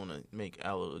mean, I don't want to make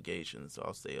allegations, so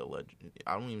I'll say allegedly.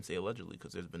 I don't even say allegedly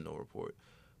because there's been no report.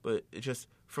 But it just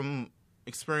from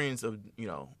experience of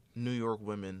New York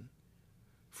women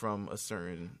from a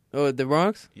certain Oh, the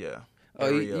Bronx? area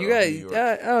Oh, of you New got. York.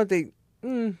 I don't think.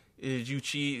 Did you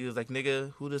cheat? It was like,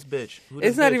 nigga, who this bitch?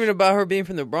 It's not even about her being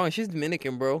from the Bronx. She's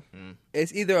Dominican, bro. Mm.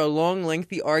 It's either a long,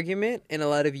 lengthy argument and a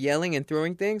lot of yelling and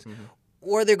throwing things, Mhm.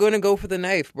 or they're going to go for the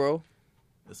knife, bro.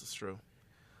 This is true.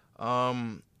 A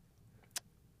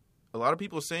lot of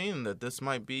people are saying that this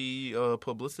might be a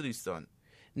publicity stunt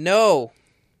No,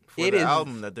 for It the is-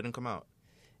 album that didn't come out.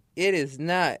 it is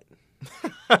not.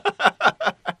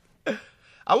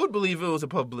 I would believe it was a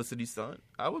publicity stunt.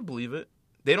 I would believe it.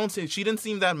 She didn't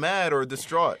seem that mad or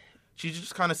distraught. She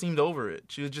just kind of seemed over it.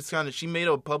 She made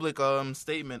a public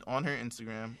statement on her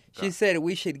Instagram. She said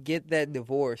we should get that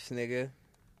divorce, nigga.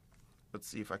 Let's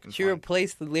see if I can She find...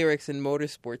 replaced the lyrics in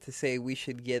Motorsport to say we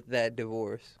should get that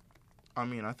divorce. I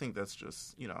mean, I think that's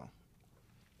just,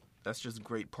 that's just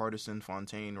great partisan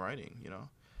Fontaine writing,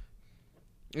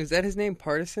 Is that his name,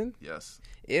 Partisan? Yes.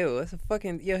 Ew, that's a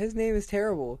fucking... Yo, his name is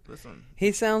terrible. Listen.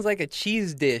 He sounds like a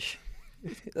cheese dish.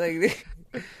 Like,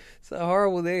 it's a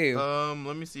horrible name.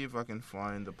 Let me see if I can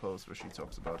find the post where she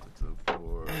talks about the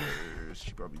divorce.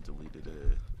 She probably deleted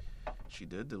it. She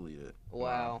did delete it.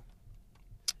 Wow.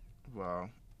 Wow.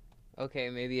 Okay,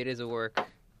 maybe it is a work.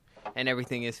 And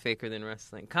everything is faker than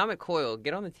wrestling. Comet Coil,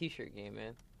 get on the t-shirt game,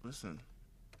 man. Listen.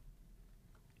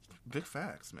 Big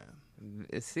facts, man.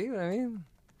 See what I mean?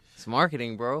 It's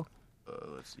marketing, bro.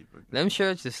 Let's see. Them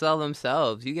shirts just sell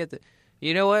themselves. You get the...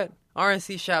 You know what?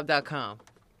 RNCshop.com.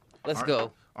 Let's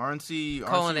go.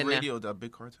 RNC Radio.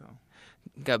 Big Cartel.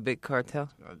 Got Big Cartel?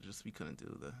 We couldn't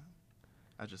do the...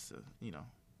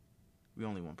 we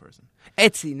only one person.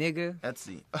 Etsy, nigga.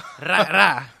 Etsy.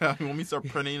 Rah, rah. When we start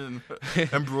printing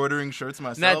and embroidering shirts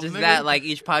myself, not just nigga. that, like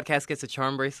each podcast gets a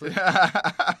charm bracelet.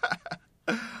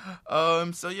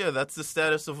 So yeah, that's the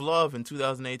status of love in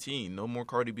 2018. No more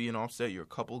Cardi B and Offset. Your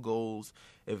couple goals,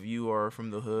 if you are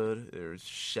from the hood, they're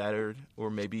shattered or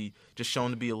maybe just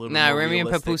shown to be a little more Remy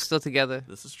realistic. and Papoose still together.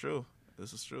 This is true.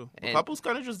 Papoose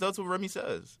kind of just does what Remy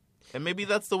says. And maybe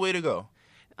that's the way to go.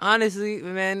 Honestly,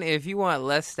 man, if you want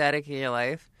less static in your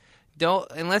life, don't,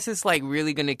 unless it's like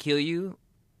really gonna kill you,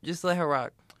 just let her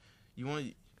rock. You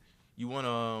want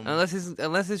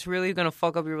unless it's really gonna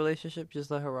fuck up your relationship,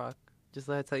 just let her rock. Just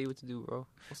let her tell you what to do, bro.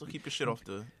 Also, keep your shit off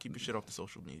the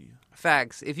social media.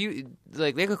 Facts. If you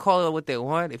like, they could call it what they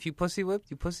want. If you pussy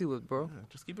whipped, you pussy whipped, bro. Yeah,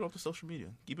 just keep it off the social media.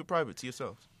 Keep it private to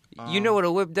yourself. You know what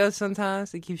a whip does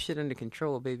sometimes? It keeps shit under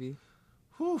control, baby.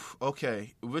 Whew.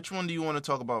 Okay, which one do you want to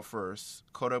talk about first?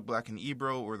 Kodak Black and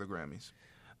Ebro or the Grammys?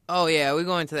 Oh, yeah, we're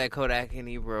going to that Kodak and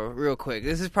Ebro real quick.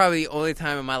 This is probably the only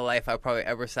time in my life I probably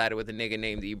ever sided with a nigga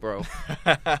named Ebro.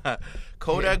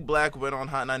 Kodak Black went on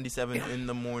Hot 97 in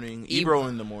the morning. Ebro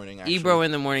in the morning, actually. Ebro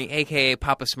in the morning, a.k.a.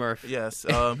 Papa Smurf. Yes,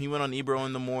 he went on Ebro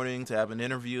in the morning to have an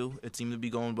interview. It seemed to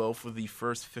be going well for the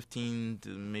first 15 to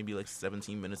maybe like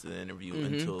 17 minutes of the interview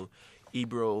until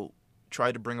Ebro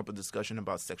tried to bring up a discussion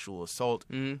about sexual assault,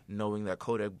 knowing that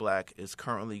Kodak Black is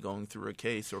currently going through a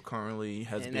case or currently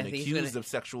has been accused of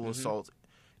sexual assault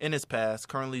in his past.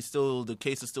 Currently, the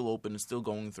case is still open and still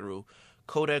going through.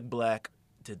 Kodak Black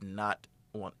did not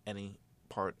want any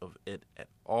part of it at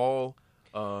all.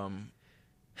 And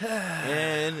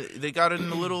they got in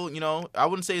a little, I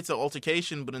wouldn't say it's an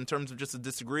altercation, but in terms of just a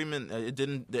disagreement,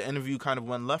 the interview kind of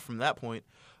went left from that point.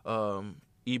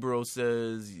 Ebro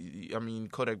says,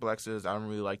 Kodak Black says, I don't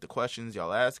really like the questions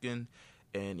y'all asking.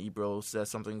 And Ebro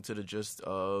says something to the gist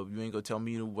of, you ain't gonna tell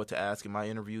me what to ask in my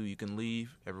interview. You can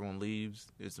leave. Everyone leaves.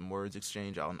 There's some words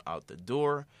exchanged out the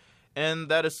door. And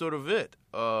that is sort of it.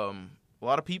 A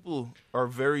lot of people are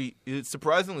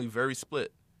surprisingly very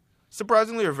split.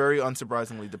 Surprisingly or very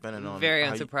unsurprisingly, depending on... Very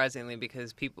unsurprisingly,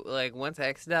 because people, like, once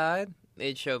X died,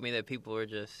 it showed me that people were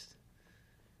just...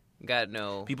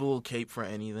 People will cape for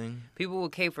anything. People will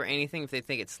cape for anything if they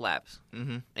think it slaps.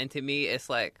 Mm-hmm. And to me, it's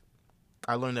like...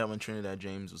 I learned that when Trinidad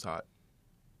James was hot.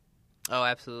 Oh,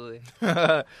 absolutely. When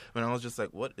I was just like,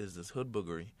 what is this hood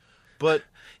boogery? But...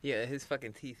 Yeah, his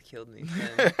fucking teeth killed me.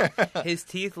 His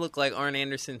teeth look like Arn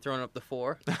Anderson throwing up the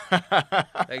 4.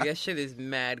 Like, that shit is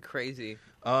mad crazy.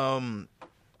 How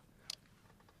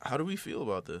do we feel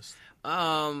about this?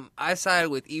 I sided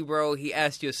with Ebro. He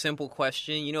asked you a simple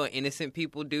question. You know what innocent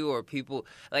people do, or people,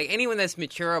 like anyone that's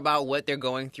mature about what they're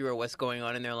going through or what's going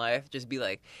on in their life, just be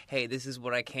like, hey, this is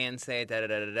what I can say,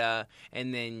 da-da-da-da-da,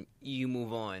 and then you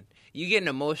move on. You getting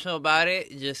emotional about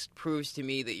it just proves to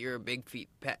me that you're a big,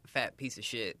 fat piece of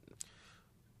shit,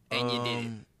 and you did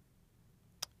it.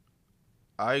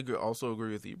 I also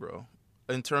agree with Ebro.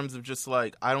 In terms of just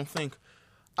like,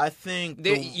 I think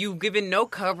you've given no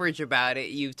coverage about it.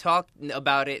 You've talked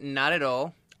about it, not at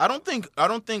all. I don't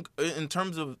think in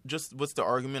terms of just what's the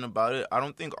argument about it, I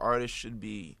don't think artists should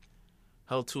be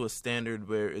held to a standard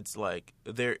where it's like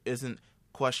there isn't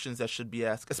questions that should be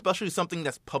asked, especially something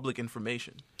that's public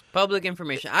information. Public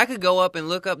information. I could go up and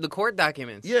look up the court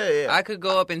documents. Yeah. I could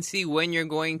go up and see when you're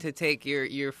going to take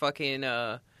your fucking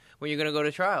when you're going to go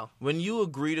to trial. When you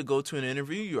agree to go to an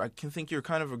interview, I can think you're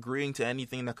kind of agreeing to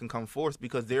anything that can come forth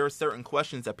because there are certain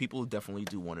questions that people definitely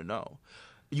do want to know.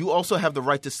 You also have the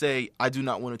right to say, I do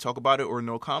not want to talk about it or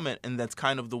no comment, and that's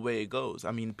kind of the way it goes.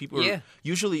 I mean, people are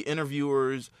usually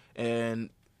interviewers and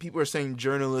people are saying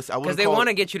journalists. Because they want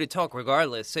to get you to talk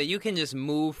regardless. So you can just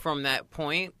move from that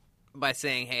point by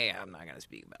saying, "Hey, I'm not gonna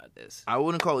speak about this." I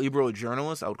wouldn't call Ebro a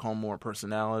journalist. I would call him more a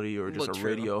personality or just a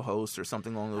radio host or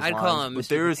something along those lines. I'd call him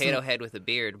Mr. Potato Head with a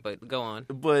beard, but go on.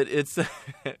 But it's,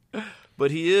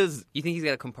 but he is. You think he's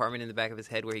got a compartment in the back of his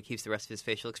head where he keeps the rest of his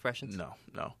facial expressions? No.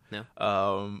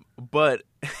 But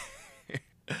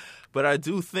but I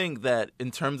do think that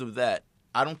in terms of that,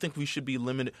 I don't think we should be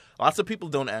limited. Lots of people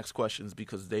don't ask questions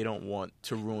because they don't want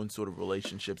to ruin sort of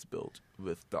relationships built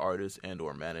with the artist and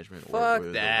or management. Fuck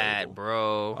that,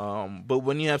 bro. But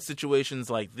when you have situations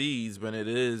like these, when it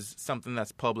is something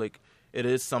that's public, it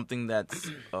is something that's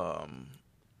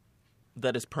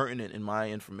that is pertinent in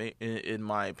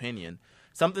my opinion.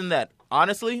 Something that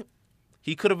honestly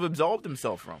he could have absolved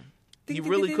himself from. He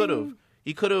really could have.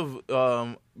 He could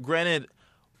have. Granted.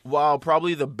 While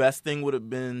probably the best thing would have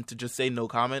been to just say no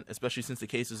comment, especially since the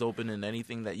case is open and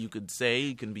anything that you could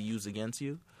say can be used against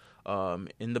you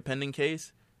in the pending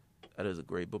case, that is a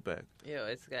great book bag. Yeah,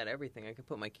 it's got everything. I could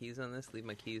put my keys on this, leave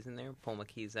my keys in there, pull my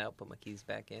keys out, put my keys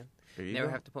back in. Never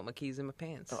have to put my keys in my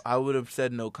pants. I would have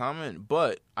said no comment,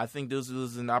 but I think this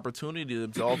was an opportunity to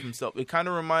absolve himself. It kind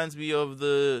of reminds me of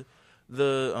the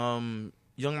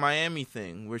Young Miami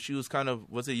thing, where she was kind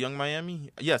of, was it Young Miami?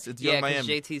 Yes, it's Young Miami.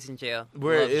 Yeah, JT's in jail.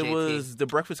 Where it was the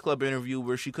Breakfast Club interview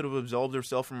where she could have absolved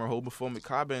herself from her homophobic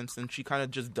comments, and she kind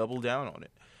of just doubled down on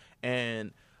it.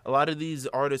 And a lot of these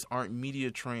artists aren't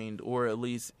media trained, or at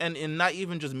least, and not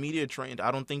even just media trained. I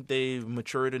don't think they've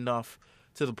matured enough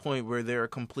to the point where they're a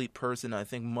complete person. I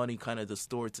think money kind of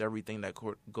distorts everything that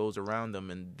goes around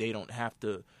them, and they don't have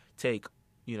to take,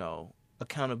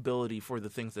 accountability for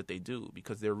the things that they do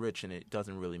because they're rich and it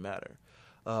doesn't really matter.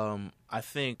 I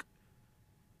think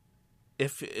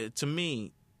to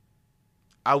me,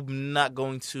 I'm not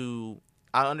going to.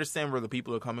 I understand where the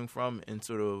people are coming from and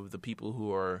sort of the people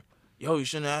who are, you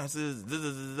shouldn't ask this,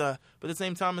 but at the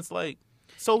same time, it's like,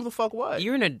 so the fuck what?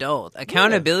 You're an adult.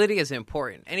 Accountability is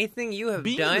important. Anything you have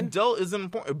Being done. Being an adult is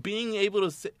important. Being able to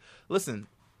say, listen,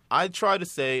 I try to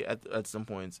say at some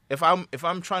points, if I'm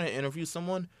trying to interview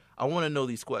someone, I want to know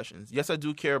these questions. Yes, I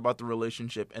do care about the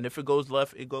relationship, and if it goes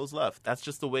left, it goes left. That's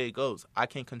just the way it goes. I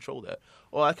can't control that.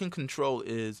 All I can control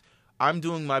is I'm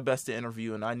doing my best to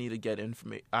interview, and I need to get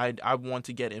information. I want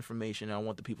to get information, and I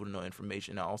want the people to know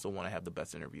information. I also want to have the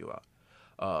best interview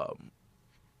out.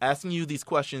 Asking you these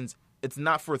questions, it's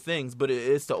not for things, but it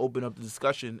is to open up the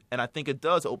discussion, and I think it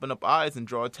does open up eyes and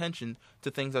draw attention to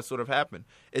things that sort of happen.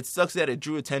 It sucks that it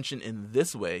drew attention in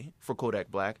this way for Kodak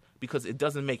Black because it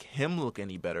doesn't make him look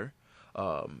any better.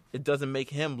 It doesn't make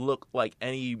him look like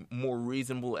any more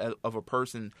reasonable of a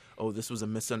person. Oh, this was a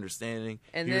misunderstanding.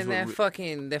 And here's then that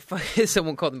fucking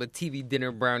someone called him a TV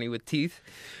dinner brownie with teeth.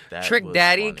 That Trick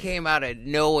Daddy funny. Came out of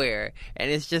nowhere, and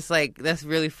it's just like that's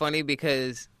really funny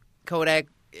because Kodak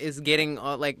is getting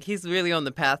he's really on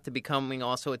the path to becoming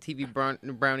also a TV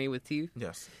brownie with teeth.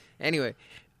 Yes. Anyway,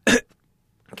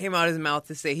 came out of his mouth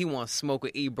to say he wants to smoke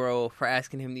with Ebro for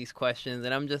asking him these questions,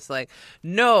 and I'm just like,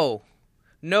 no,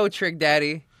 Trick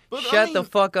Daddy, shut the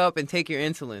fuck up and take your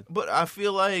insulin. But I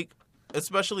feel like,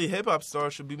 especially hip hop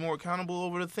stars, should be more accountable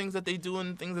over the things that they do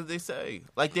and things that they say.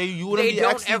 Like they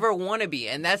don't ever want to be,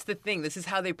 and that's the thing. This is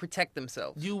how they protect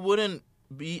themselves. You wouldn't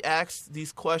be asked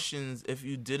these questions if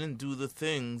you didn't do the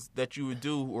things that you would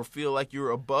do, or feel like you're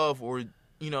above, or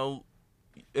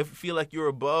if you feel like you're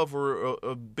above or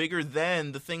bigger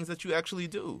than the things that you actually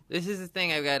do. This is the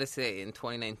thing I've got to say in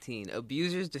 2019.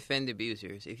 Abusers defend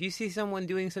abusers. If you see someone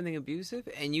doing something abusive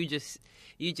and you just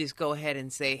go ahead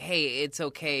and say, hey, it's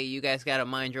okay, you guys got to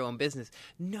mind your own business.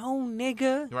 No,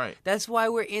 nigga. Right. That's why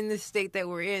we're in the state that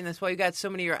we're in. That's why you got so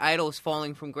many of your idols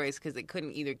falling from grace because they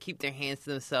couldn't either keep their hands to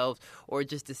themselves or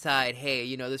just decide,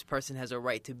 hey, this person has a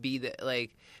right to be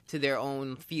to their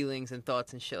own feelings and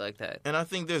thoughts and shit like that. And I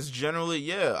think there's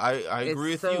generally, I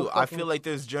agree with you. I feel like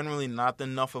there's generally not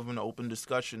enough of an open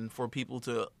discussion for people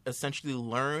to essentially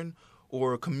learn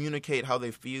or communicate how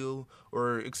they feel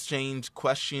or exchange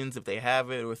questions if they have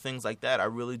it or things like that. I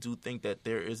really do think that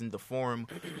there isn't the forum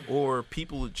or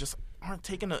people just aren't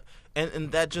taking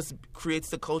and that just creates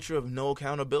the culture of no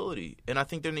accountability. And I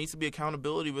think there needs to be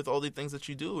accountability with all the things that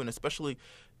you do, and especially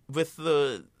with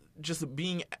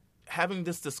having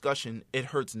this discussion, it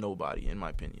hurts nobody, in my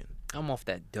opinion. I'm off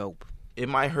that dope. It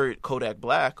might hurt Kodak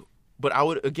Black, but I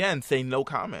would, again, say no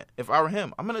comment. If I were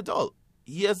him, I'm an adult.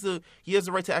 He has the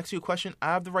right to ask you a question. I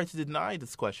have the right to deny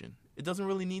this question. It doesn't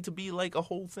really need to be like a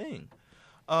whole thing.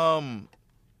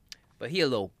 But he a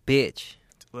little bitch.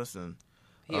 Listen.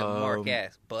 He a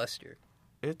mark-ass buster.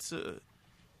 It's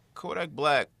Kodak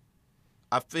Black,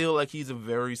 I feel like he's a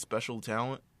very special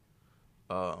talent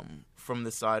from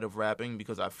the side of rapping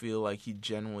because I feel like he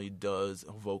generally does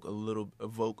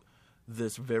evoke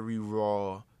this very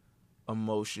raw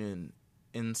emotion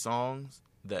in songs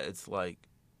that it's like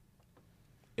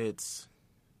it's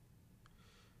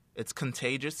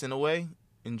contagious in a way,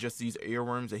 in just these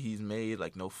earworms that he's made,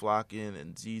 like No Flockin'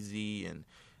 and ZZ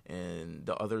and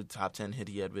the other top 10 hit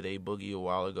he had with A Boogie a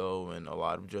while ago, and a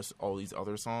lot of just all these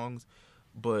other songs.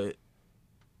 But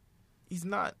he's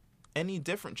not any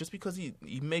different. Just because he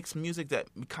makes music that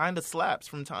kind of slaps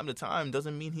from time to time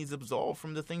doesn't mean he's absolved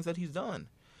from the things that he's done.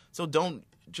 So don't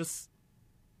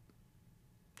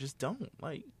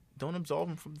don't absolve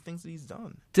him from the things that he's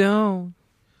done. Don't.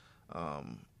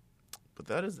 But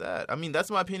that is that. I mean,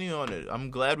 that's my opinion on it. I'm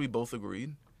glad we both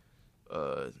agreed.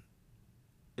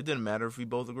 It didn't matter if we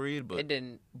both agreed, but it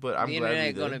didn't. But I'm the glad we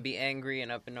internet did. going to be angry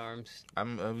and up in arms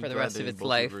I'm for the rest of its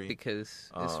life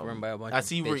because it's run by a bunch of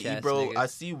bitch-ass niggas. I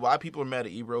see why people are mad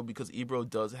at Ebro, because Ebro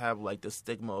does have like the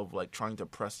stigma of like trying to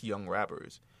press young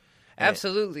rappers.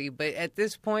 Absolutely, but at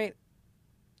this point,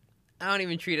 I don't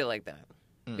even treat it like that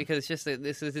because it's just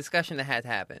this is a discussion that had to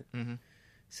happen. Mm-hmm.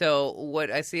 So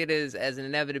what I see it is as an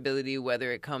inevitability,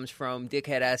 whether it comes from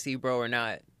dickhead ass Ebro or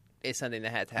not, it's something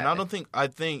that had to happen. And I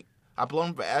think I blame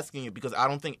him for asking it because I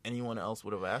don't think anyone else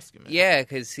would have asked him it. Yeah,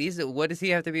 because what does he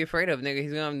have to be afraid of, nigga?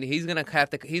 He's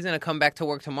gonna come back to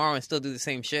work tomorrow and still do the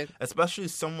same shit. Especially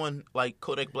someone like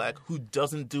Kodak Black who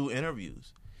doesn't do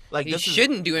interviews. Like he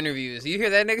shouldn't do interviews. You hear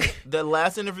that, nigga? The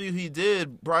last interview he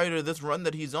did prior to this run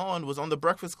that he's on was on The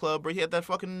Breakfast Club, where he had that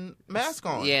fucking mask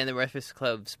on. Yeah, and The Breakfast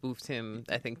Club spoofed him,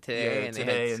 I think, today.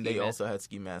 Yeah, and they also had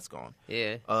ski mask on.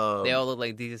 Yeah. They all look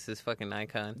like Jesus' fucking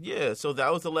icon. Yeah, so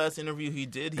that was the last interview he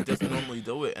did. He doesn't normally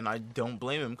do it, and I don't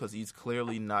blame him because he's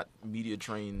clearly not media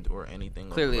trained or anything.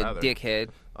 Clearly a dickhead.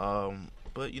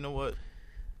 But you know what?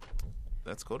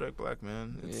 That's Kodak Black,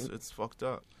 man. It's fucked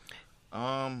up.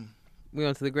 We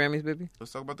on to the Grammys, baby?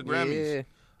 Let's talk about the Grammys. Yeah.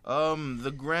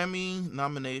 The Grammy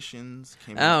nominations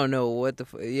came out. I don't know what the...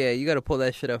 yeah, you got to pull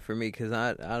that shit up for me because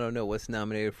I don't know what's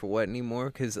nominated for what anymore.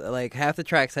 Because, like, half the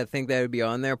tracks I think that would be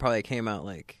on there probably came out,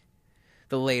 like...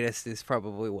 The latest is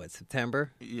probably,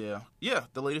 September? Yeah. Yeah,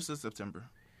 the latest is September.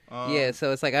 Yeah,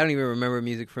 so it's like I don't even remember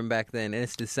music from back then. And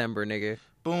it's December, nigga.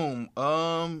 Boom.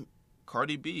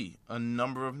 Cardi B. A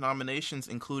number of nominations,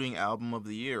 including Album of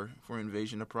the Year for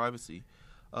Invasion of Privacy.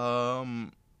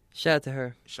 Shout out to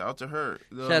her. Shout out to her.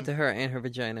 Shout out to her and her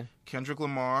vagina. Kendrick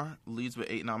Lamar leads with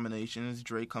 8 nominations.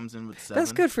 Drake comes in with 7.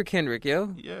 That's good for Kendrick,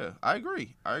 yo. Yeah, I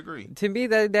agree. To me,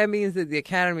 that means that the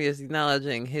Academy is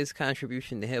acknowledging his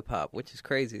contribution to hip-hop, which is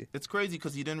crazy. It's crazy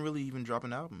because he didn't really even drop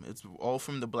an album. It's all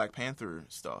from the Black Panther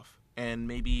stuff. And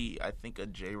maybe, I think, a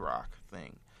J-Rock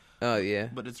thing. Oh, yeah.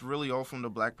 But it's really all from the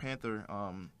Black Panther.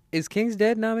 Is King's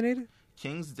Dead nominated?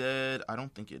 King's Dead, I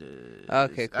don't think it is.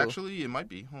 Okay, cool. Actually, it might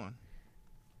be. Hold on.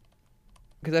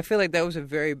 Because I feel like that was a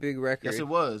very big record. Yes, it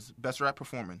was. Best rap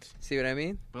performance. See what I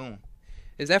mean? Boom.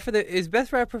 Is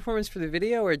best rap performance for the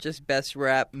video or just best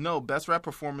rap? No, best rap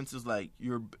performance is like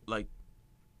you're like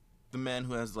the man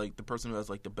who has like the person who has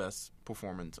like the best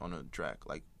performance on a track,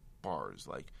 like bars,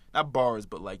 like not bars,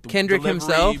 but like the Kendrick delivery,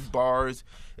 himself. Bars.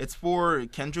 It's for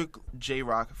Kendrick,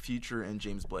 J-Rock, Future, and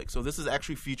James Blake. So this is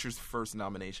actually Future's first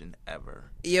nomination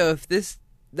ever. Yo,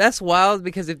 that's wild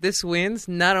because if this wins,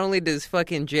 not only does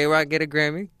fucking J-Rock get a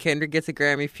Grammy, Kendrick gets a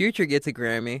Grammy, Future gets a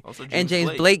Grammy, also and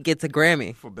James Blake gets a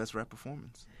Grammy. For best rap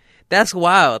performance. That's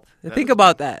wild. Think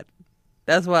about that.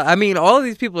 That's why. I mean, all of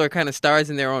these people are kind of stars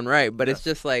in their own right, but It's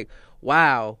just like,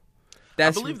 wow.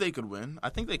 I believe they could win. I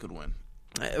think they could win.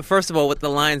 First of all, with the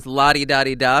lines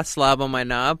 "la-di-da-di-da," slob on my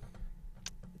knob,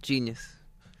 genius.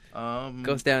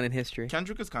 Goes down in history.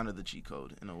 Kendrick is kind of the cheat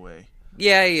code in a way.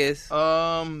 Yeah, he is.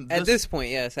 At this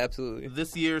point, yes, absolutely.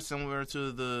 This year, similar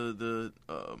to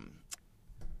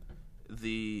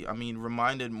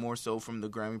reminded more so from the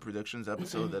Grammy Predictions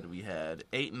episode that we had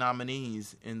 8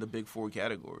 nominees in the big 4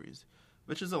 categories,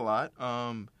 which is a lot.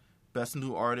 Best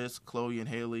New Artist: Chloe and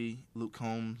Haley, Luke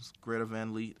Combs, Greta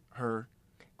Van Fleet, her.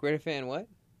 Greta Van what?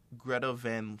 Greta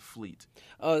Van Fleet.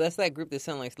 Oh, that's that group that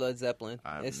sounds like Led Zeppelin.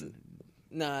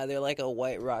 Nah, they're like a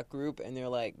white rock group, and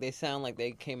they sound like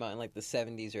they came out in like the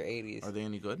 70s or 80s. Are they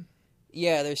any good?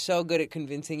 Yeah, they're so good at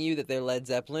convincing you that they're Led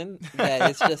Zeppelin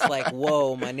that it's just like,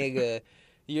 whoa, my nigga.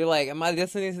 You're like, am I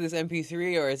listening to this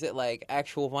MP3 or is it like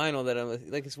actual vinyl that I'm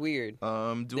like? It's weird.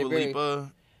 Dua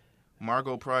Lipa,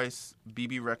 Margot Price,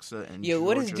 BB Rexa, and Yo,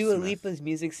 what does Georgia Dua Smith. Lipa's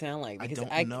music sound like? Because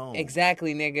I don't know.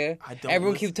 Exactly, nigga. I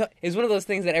don't It's one of those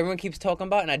things that everyone keeps talking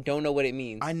about, and I don't know what it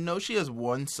means. I know she has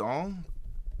one song,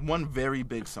 one very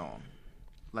big song,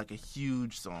 like a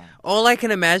huge song. All I can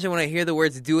imagine when I hear the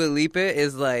words Dua Lipa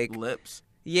is like Lips.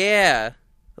 Yeah.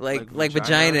 like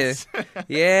vagina.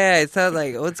 Yeah, it sounds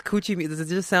like what's coochie? Does it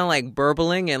just sound like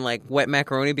burbling and like wet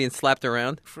macaroni being slapped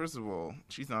around? First of all,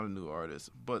 she's not a new artist,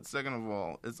 but second of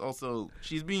all, it's also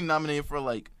she's being nominated for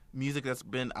like music that's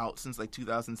been out since like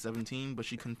 2017, but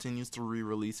she continues to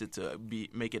re-release it to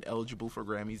make it eligible for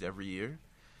Grammys every year.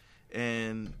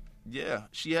 And yeah,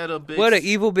 she had a big. What an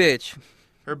evil bitch!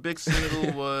 Her big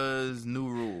single was "New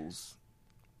Rules."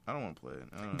 I don't want to play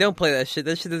it. Don't play that shit.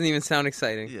 That shit doesn't even sound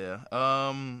exciting. Yeah.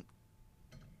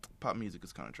 Pop music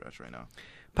is kind of trash right now.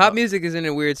 Pop music is in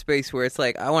a weird space where it's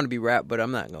like, I want to be rap, but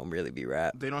I'm not going to really be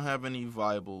rap. They don't have any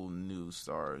viable new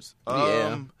stars.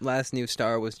 Last new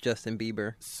star was Justin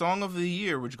Bieber. Song of the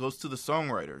Year, which goes to the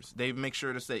songwriters. They make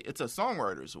sure to say it's a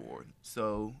songwriters award.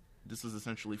 So this is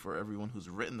essentially for everyone who's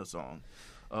written the song.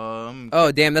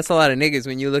 Oh, damn, that's a lot of niggas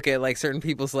when you look at like certain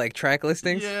people's like track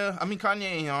listings. Yeah, I mean, Kanye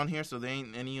ain't on here, so there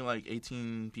ain't any like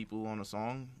 18 people on a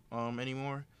song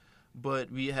anymore. But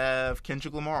we have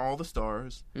Kendrick Lamar, All the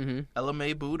Stars, Ella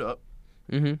Mai, Boo'd Up,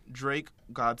 Drake,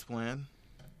 God's Plan.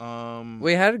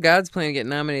 Wait, how did God's Plan get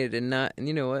nominated and not? And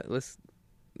you know what?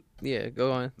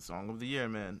 Go on. Song of the Year,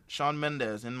 man. Shawn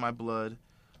Mendes, In My Blood.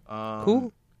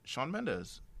 Who? Shawn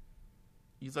Mendes.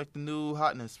 He's like the new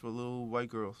hotness for little white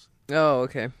girls. Oh,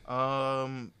 okay.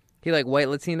 He like white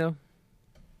Latino?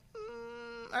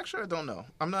 Actually, I don't know.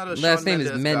 I'm not a last Shawn name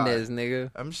Mendes is Mendes, guy.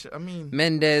 nigga. I mean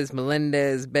Mendes,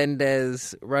 Melendez,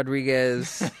 Bendez,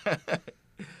 Rodriguez.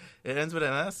 It ends with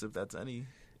an S if that's any.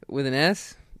 With an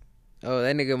S? Oh,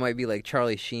 that nigga might be like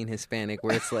Charlie Sheen Hispanic,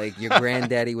 where it's like your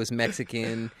granddaddy was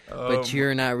Mexican, but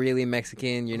you're not really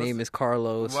Mexican. Your name is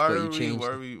Carlos, but you changed.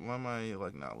 Why am I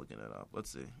like not looking it up? Let's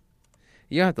see.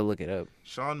 You don't have to look it up.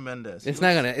 Shawn Mendes. It's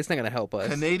not gonna help us.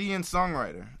 Canadian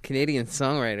songwriter.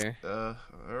 All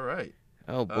right.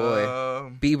 Oh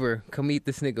boy. Bieber, come eat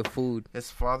this nigga food.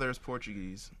 His father is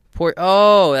Portuguese.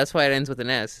 Oh, that's why it ends with an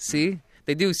S. See,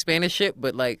 they do Spanish shit,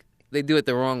 but like they do it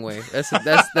the wrong way. That's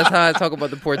how I talk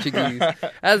about the Portuguese.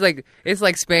 I was like, it's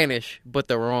like Spanish, but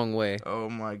the wrong way. Oh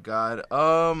my god.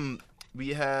 We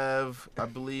have, I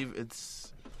believe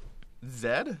it's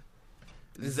Zed,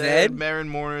 Maren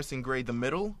Morris, and Gray the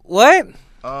Middle. What?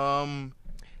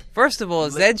 First of all,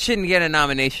 Zed shouldn't get a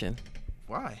nomination.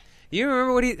 Why? You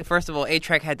remember what first of all,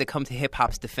 A-Track had to come to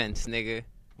hip-hop's defense, nigga.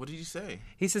 What did he say?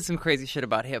 He said some crazy shit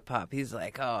about hip-hop. He's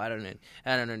like, oh, I don't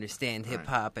understand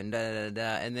hip-hop and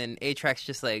da-da-da-da. And then A-Track's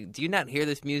just like, do you not hear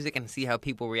this music and see how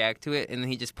people react to it? And then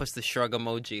he just puts the shrug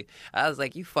emoji. I was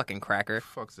like, you fucking cracker.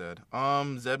 Fuck Zed.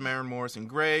 Zed, Maren Morris, and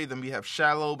Gray. Then we have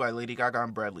Shallow by Lady Gaga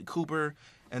and Bradley Cooper.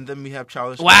 And then we have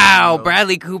Childish Gambino. Wow,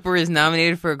 Bradley Cooper is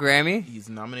nominated for a Grammy? He's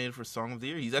nominated for Song of the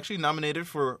Year. He's actually nominated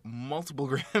for multiple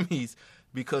Grammys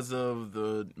because of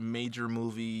the major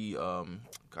movie,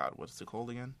 God, what's it called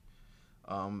again?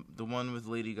 The one with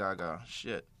Lady Gaga.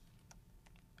 Shit.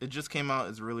 It just came out.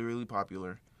 It's really, really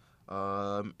popular.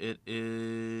 It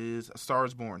is A Star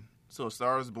is Born. So A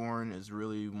Star is Born is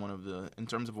really one of the, in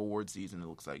terms of award season, it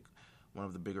looks like one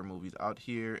of the bigger movies out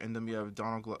here. And then we have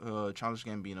Childish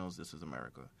Gambino's This Is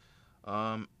America.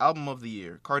 Album of the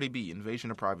Year, Cardi B, Invasion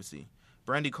of Privacy.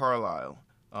 Brandy Carlisle,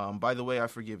 By the Way I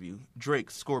Forgive You. Drake,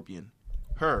 Scorpion.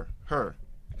 Her.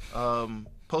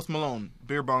 Post Malone,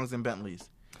 Beer Bongs and Bentleys.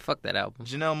 Fuck that album.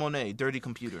 Janelle Monáe, Dirty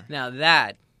Computer. Now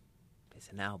that is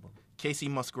an album. Casey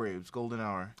Musgraves, Golden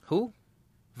Hour. Who?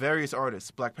 Various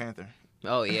artists, Black Panther.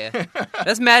 Oh, yeah.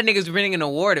 That's mad niggas winning an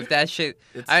award if that shit...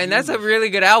 I mean, that's a really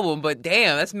good album, but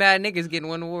damn, that's mad niggas getting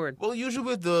one award. Well, usually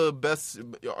with the best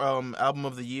album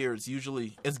of the year,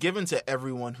 it's given to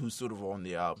everyone who's sort of on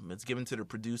the album. It's given to the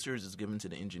producers, it's given to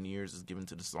the engineers, it's given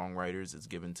to the songwriters, it's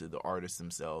given to the artists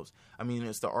themselves. I mean,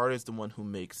 it's the artist, the one who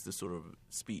makes the sort of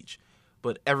speech.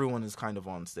 But everyone is kind of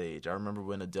on stage. I remember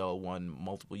when Adele won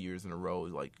multiple years in a row,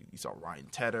 like you saw Ryan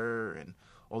Tedder and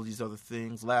all these other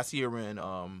things. Last year when...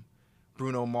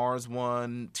 Bruno Mars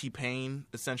won. T-Pain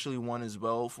essentially won as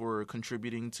well for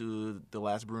contributing to the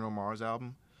last Bruno Mars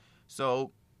album.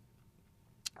 So,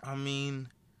 I mean,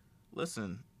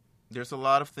 listen, there's a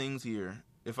lot of things here.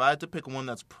 If I had to pick one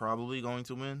that's probably going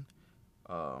to win,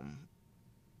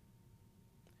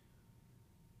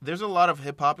 there's a lot of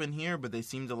hip-hop in here, but they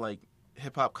seem to like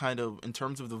hip-hop kind of, in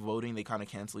terms of the voting, they kind of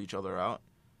cancel each other out.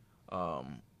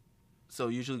 So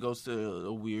it usually goes to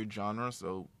a weird genre,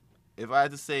 so... If I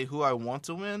had to say who I want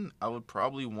to win, I would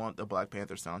probably want the Black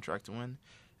Panther soundtrack to win.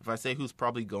 If I say who's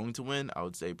probably going to win, I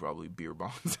would say probably Beer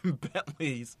Bongs and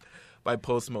Bentleys by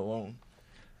Post Malone.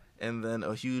 And then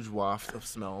a huge waft of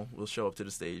smell will show up to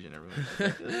the stage and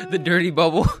everyone. The dirty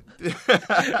bubble.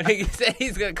 He said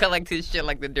he's going to collect his shit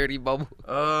like the dirty bubble.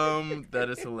 That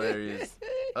is hilarious.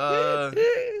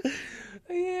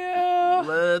 Yeah.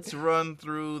 Let's run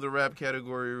through the rap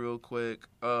category real quick.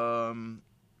 Boom,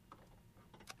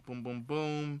 boom,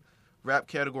 boom. Rap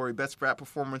category, best rap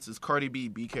performance is Cardi B,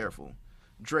 Be Careful.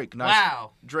 Drake, nice.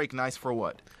 Wow. Drake, Nice for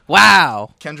What?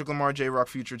 Wow. Kendrick Lamar, J-Rock,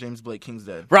 Future, James Blake, King's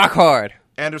Dead. Rock hard.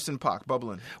 Anderson .Pac,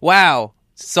 Bubbling. Wow.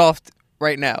 Soft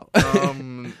right now.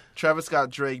 Travis Scott,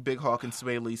 Drake, Big Hawk, and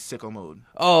Sway Lee, Sicko Mode.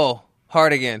 Oh,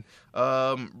 hard again.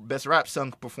 Best rap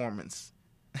sung performance.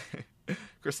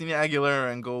 Christina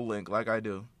Aguilera and Gold Link, Like I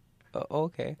Do.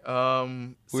 Okay.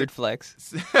 Weird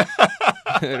flex.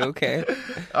 Okay.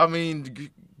 I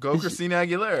mean, go Christina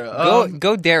Aguilera.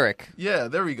 Go Derek. Yeah,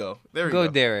 there we go. Go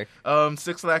Derek.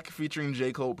 6 Lack featuring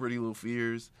J. Cole, Pretty Little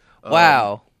Fears.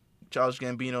 Wow. Childish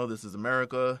Gambino, This Is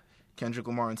America. Kendrick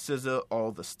Lamar and SZA,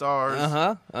 All the Stars.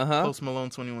 Post Malone,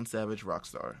 21 Savage,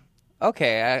 Rockstar.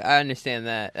 Okay, I understand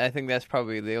that. I think that's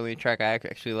probably the only track I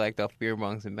actually liked off Beer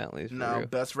Bongs and Bentleys. Now, real.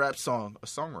 best rap song, a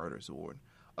Songwriters Award.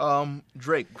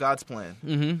 Drake, God's Plan.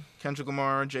 Mm-hmm. Kendrick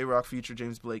Lamar, J-Rock, Future,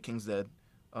 James Blake, King's Dead.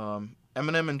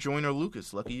 Eminem and Joyner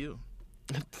Lucas, Lucky You.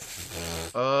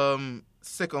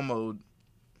 Sicko Mode,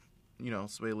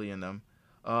 Sway Lee and them.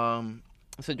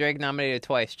 So Drake nominated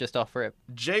twice just off rip.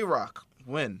 J-Rock,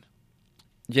 Win.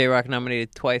 J-Rock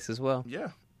nominated twice as well. Yeah.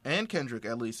 And Kendrick,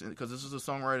 at least, because this is a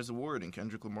Songwriters Award, and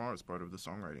Kendrick Lamar is part of the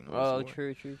Songwriting Award.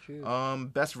 True.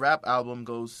 Best rap album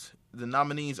goes, the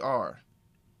nominees are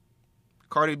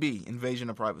Cardi B, Invasion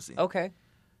of Privacy. Okay.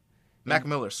 Mac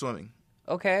Miller, Swimming.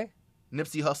 Okay.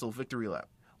 Nipsey Hussle, Victory Lap.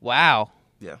 Wow.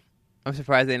 Yeah. I'm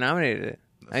surprised they nominated it.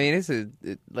 I mean,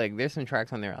 there's some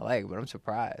tracks on there I like, but I'm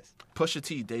surprised. Pusha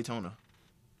T, Daytona.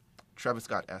 Travis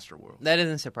Scott, Astroworld. That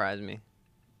doesn't surprise me.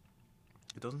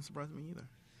 It doesn't surprise me either.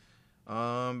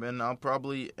 And I'll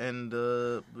probably end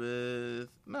with... you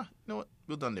know what?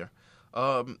 We're done there.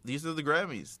 These are the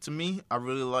Grammys. To me, I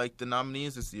really like the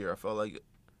nominees this year. I felt like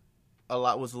a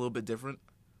lot was a little bit different.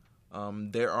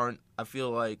 I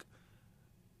feel like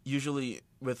usually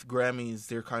with Grammys,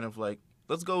 they're kind of like,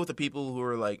 let's go with the people who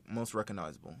are like most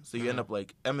recognizable. So you end up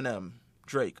like Eminem,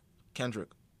 Drake, Kendrick,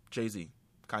 Jay-Z,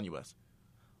 Kanye West.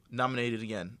 Nominated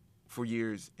again for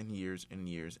years and years and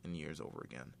years and years over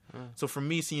again. So for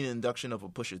me, seeing an induction of a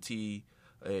Pusha T,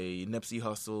 a Nipsey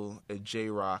Hussle, a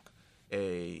J-Rock,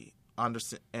 a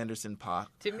Anderson .Paak,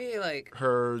 to me, like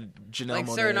her Janelle like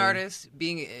Monáe. certain artists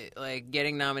being like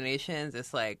getting nominations,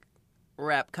 it's like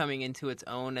rap coming into its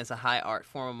own as a high art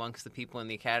form amongst the people in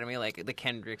the Academy, like the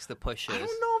Kendricks, the Pushas. I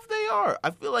don't know if they are. I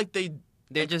feel like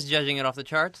they're just judging it off the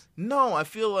charts? No, I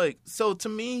feel like... So, to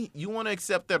me, you want to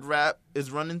accept that rap is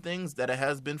running things that it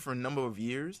has been for a number of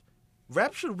years.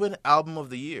 Rap should win Album of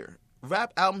the Year.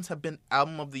 Rap albums have been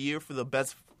Album of the Year for the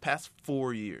past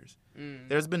 4 years.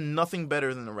 There's been nothing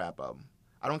better than a rap album.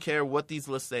 I don't care what these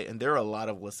lists say, and there are a lot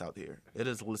of lists out here. It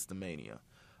is listomania.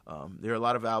 There are a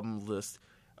lot of album lists.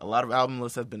 A lot of album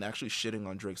lists have been actually shitting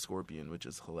on Drake Scorpion, which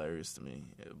is hilarious to me.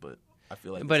 But I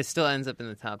feel like... But it still ends up in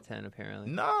the top 10,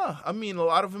 apparently. Nah, I mean, a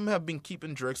lot of them have been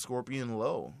keeping Drake Scorpion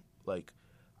low. Like,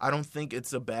 I don't think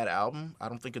it's a bad album. I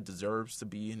don't think it deserves to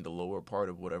be in the lower part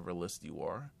of whatever list you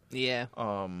are. Yeah.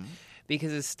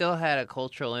 Because it still had a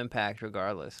cultural impact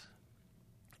regardless.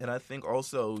 And I think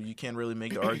also you can't really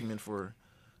make the argument for,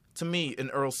 to me,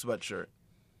 an Earl Sweatshirt.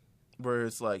 Where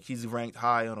it's like he's ranked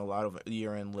high on a lot of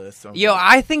year-end lists.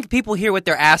 I think people hear with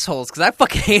their assholes because I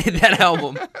fucking hated that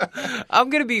album. I'm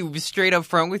going to be straight up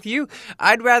front with you.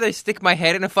 I'd rather stick my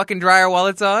head in a fucking dryer while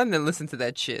it's on than listen to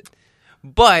that shit.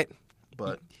 But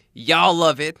y'all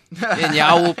love it, and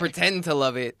y'all will pretend to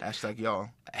love it. Hashtag y'all.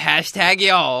 Hashtag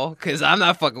y'all, because I'm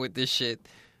not fucking with this shit.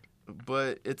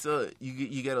 But it's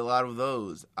you get a lot of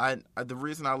those. The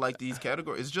reason I like these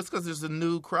categories is just because there's a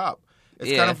new crop.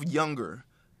 It's kind of younger.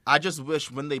 I just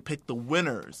wish when they picked the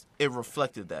winners, it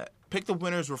reflected that. Pick the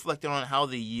winners reflected on how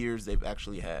the years they've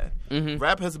actually had. Mm-hmm.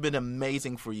 Rap has been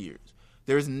amazing for years.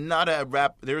 There's not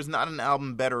an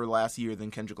album better last year than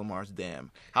Kendrick Lamar's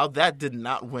Damn. How that did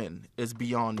not win is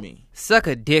beyond me. Suck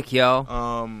a dick,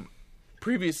 y'all.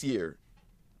 Previous year,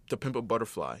 To Pimp a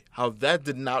Butterfly. How that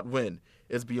did not win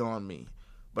is beyond me.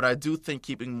 But I do think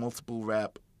keeping multiple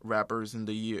rappers in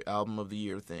the album of the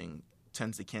year thing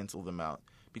tends to cancel them out.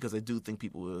 Because I do think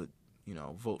people would,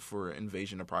 vote for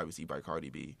Invasion of Privacy by Cardi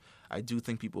B. I do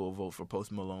think people will vote for Post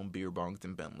Malone, Beer Bongs,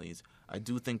 and Bentleys. I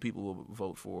do think people will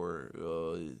vote for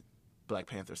Black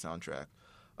Panther soundtrack.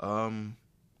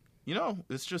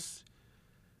 It's just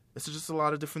a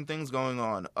lot of different things going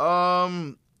on.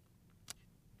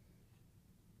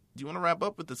 Do you want to wrap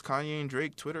up with this Kanye and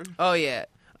Drake Twitter? Oh, yeah.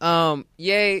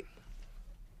 Ye,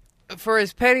 for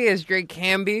as petty as Drake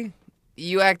can be,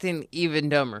 you acting even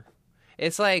dumber.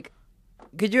 It's like,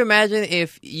 Could you imagine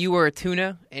if you were a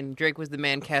tuna and Drake was the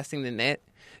man casting the net?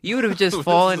 You would have just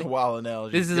fallen. This is a wild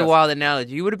analogy. This is a wild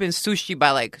analogy. You would have been sushi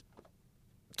by like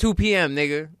 2 p.m.,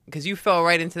 nigga, because you fell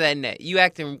right into that net. You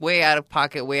acting way out of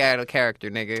pocket, way out of character,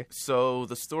 nigga. So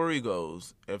the story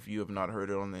goes, if you have not heard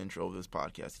it on the intro of this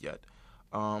podcast yet,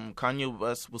 Kanye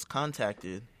West was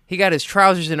contacted. He got his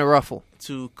trousers in a ruffle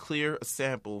to clear a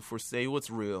sample for "Say What's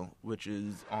Real," which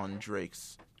is on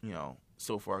Drake's,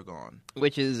 So Far Gone.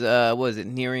 Which is, what is it,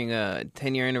 nearing a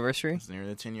 10-year anniversary? It's nearing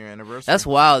the 10-year anniversary. That's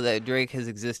wild that Drake has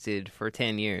existed for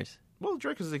 10 years. Well,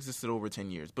 Drake has existed over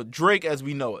 10 years, but Drake as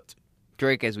we know it.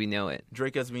 Drake as we know it.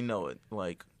 Drake as we know it.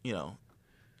 Like,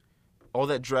 all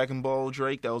that Dragon Ball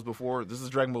Drake that was before, this is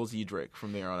Dragon Ball Z Drake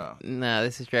from there on out. Nah,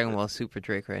 this is Dragon Ball Super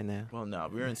Drake right now. Well, no,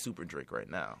 we're in Super Drake right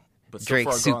now. But Drake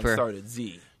So Far Super. Gone started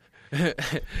Z.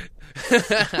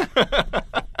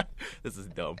 This is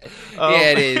dumb. Yeah,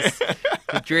 it is.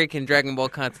 The Drake and Dragon Ball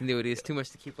continuity is too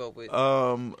much to keep up with.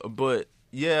 But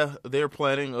yeah, they're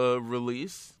planning a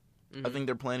release. Mm-hmm. I think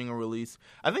they're planning a release.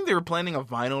 I think they were planning a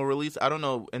vinyl release. I don't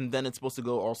know. And then it's supposed to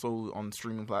go also on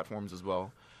streaming platforms as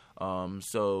well.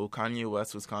 So Kanye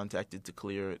West was contacted to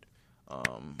clear it.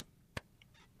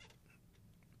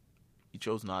 He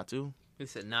chose not to. He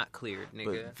said not cleared,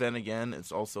 nigga. But then again,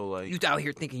 it's also like... You out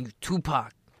here thinking you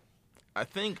Tupac. I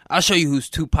think... I'll show you who's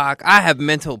Tupac. I have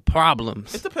mental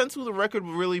problems. It depends who the record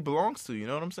really belongs to, you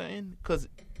know what I'm saying? Because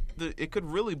it could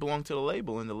really belong to the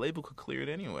label, and the label could clear it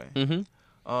anyway.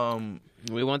 Mm-hmm.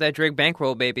 We want that Drake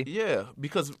bankroll, baby. Yeah,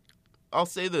 because I'll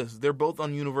say this. They're both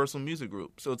on Universal Music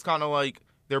Group. So it's kind of like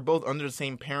they're both under the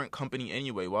same parent company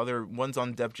anyway. While one's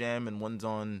on Def Jam and one's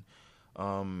on...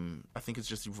 I think it's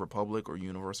just Republic or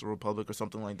Universal Republic or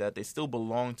something like that. They still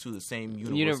belong to the same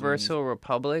Universal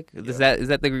Republic? Yeah. Is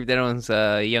that the group that owns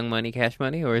Young Money, Cash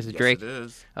Money, or is it Drake? Yes, it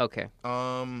is. Okay.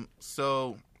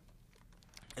 So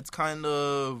it's kind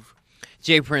of...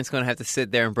 Jay Prince gonna have to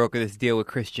sit there and broker this deal with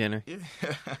Kris Jenner. Yeah.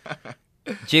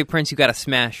 Jay Prince, you gotta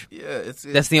smash. Yeah,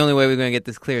 That's the only way we're gonna get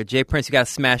this clear. Jay Prince, you gotta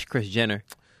smash Kris Jenner.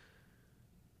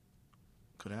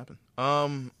 Could happen.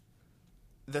 I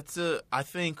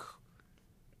think...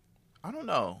 I don't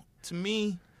know. To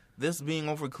me, this being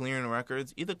over clearing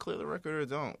records, either clear the record or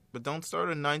don't. But don't start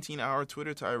a 19-hour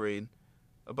Twitter tirade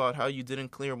about how you didn't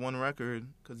clear one record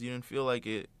because you didn't feel like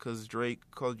it because Drake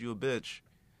called you a bitch.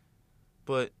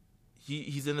 But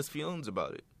he's in his feelings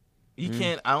about it. He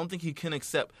can't. I don't think he can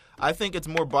accept. I think it's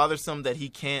more bothersome that he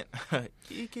can't. I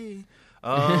think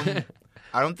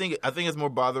it's more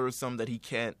bothersome that he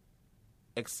can't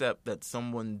accept that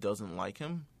someone doesn't like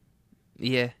him.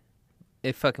 Yeah.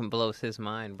 It fucking blows his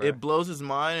mind, bro. It blows his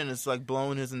mind, and it's like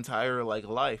blowing his entire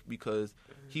life because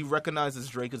he recognizes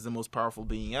Drake as the most powerful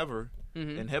being ever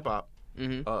in hip hop.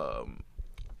 Mm-hmm.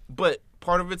 But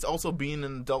part of it's also being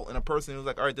an adult and a person who's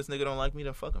like, all right, this nigga don't like me,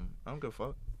 then fuck him. I don't give a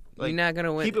fuck. Like, you're not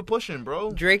gonna win. Keep it pushing,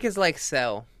 bro. Drake is like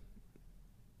Cell,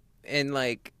 and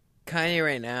like Kanye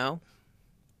right now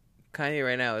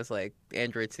is like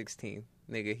Android 16.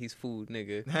 Nigga, he's food,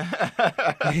 nigga.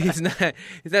 He's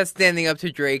not standing up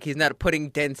to Drake. He's not putting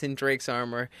dents in Drake's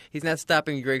armor. He's not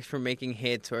stopping Drake from making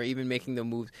hits or even making the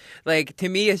moves. Like, to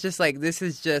me, it's just like, this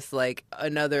is just like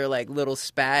another like little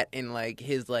spat in like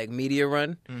his like media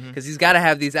run. Because he's got to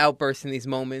have these outbursts and these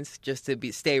moments just to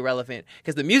stay relevant.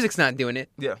 Because the music's not doing it.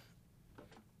 Yeah.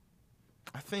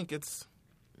 I think it's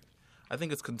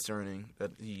concerning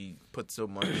that he put so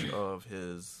much of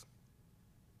his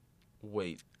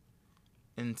weight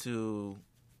into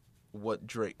what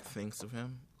Drake thinks of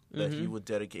him, that he would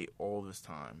dedicate all this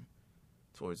time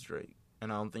towards Drake.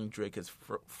 And I don't think Drake has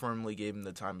firmly gave him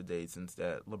the time of day since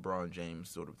that LeBron James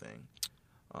sort of thing.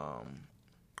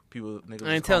 Niggas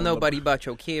I ain't tell nobody about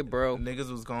your kid, bro.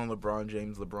 Niggas was calling LeBron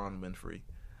James LeBron Winfrey.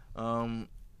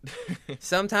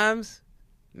 Sometimes,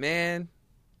 man,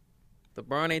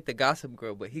 LeBron ain't the gossip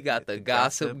girl, but he got the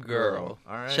gossip girl.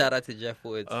 All right. Shout out to Jeff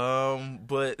Woods.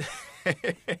 But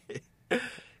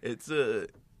it's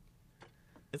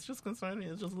just concerning.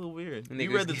 It's just a little weird.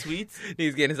 You read the tweets?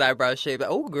 He's getting his eyebrows shaved.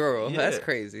 Oh, girl, Yeah, that's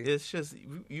crazy. It's just,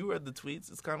 you read the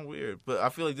tweets. It's kind of weird. But I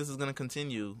feel like this is going to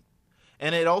continue.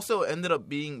 And it also ended up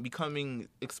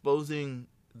exposing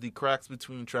the cracks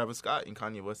between Travis Scott and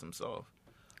Kanye West himself.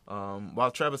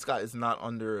 While Travis Scott is not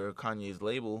under Kanye's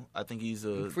label, I think he's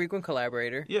a frequent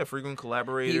collaborator. Yeah, frequent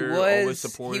collaborator. Always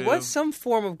supportive. He was some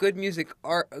form of good music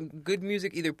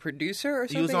either producer or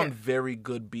something. He was on Very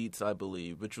Good Beats, I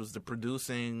believe, which was the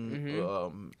producing.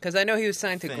 Because I know he was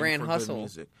signed to Grand Hustle.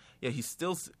 Yeah, I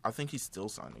think he's still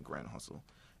signed to Grand Hustle.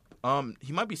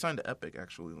 He might be signed to Epic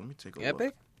actually. Let me take a look.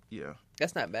 Epic? Yeah,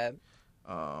 that's not bad.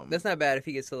 That's not bad if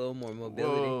he gets a little more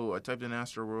mobility. Whoa! I typed in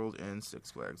Astroworld and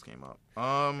Six Flags came up.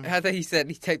 I thought he said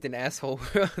he typed an asshole,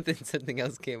 then something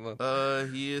else came up.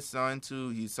 He is signed to.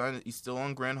 He's still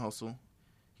on Grand Hustle.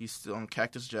 He's still on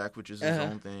Cactus Jack, which is his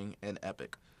own thing, and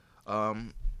Epic.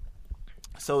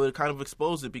 So it kind of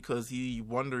exposed it because he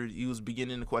was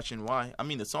beginning to question why. I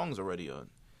mean, the song's already a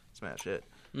smash hit.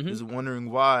 Mm-hmm. He was wondering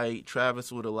why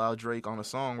Travis would allow Drake on a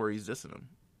song where he's dissing him.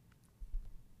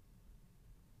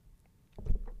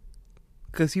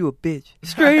 Cause you a bitch.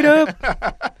 Straight up.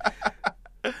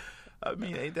 I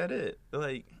mean, ain't that it?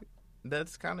 Like,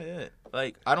 that's kind of it.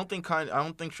 Like, I don't think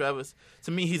Travis.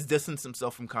 To me, he's distanced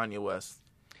himself from Kanye West.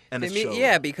 And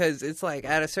yeah, because it's like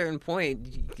at a certain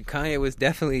point, Kanye was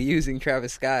definitely using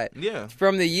Travis Scott. Yeah.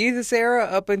 From the Yeezus era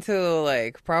up until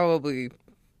like probably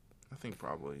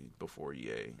before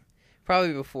Ye.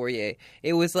 Probably before Ye.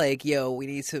 It was like, yo, we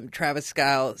need some Travis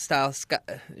Scott style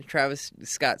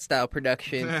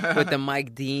production with the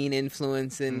Mike Dean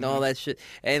influence and all that shit.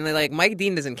 And like Mike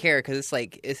Dean doesn't care because it's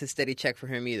like it's a steady check for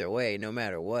him either way, no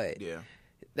matter what. Yeah.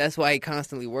 That's why he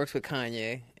constantly works with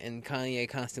Kanye, and Kanye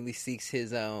constantly seeks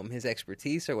his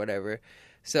expertise or whatever.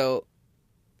 So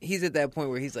he's at that point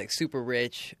where he's like super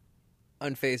rich,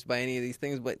 unfazed by any of these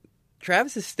things. But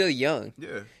Travis is still young.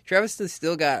 Yeah, Travis has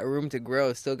still got room to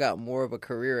grow. Still got more of a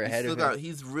career ahead of him.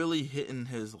 He's really hitting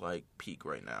his like peak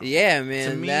right now. Yeah,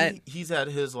 man. To me, he's at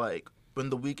his like when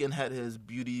The Weeknd had his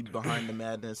Beauty Behind the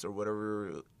Madness or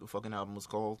whatever the fucking album was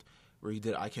called, where he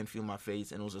did I Can Feel My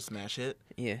Face and it was a smash hit.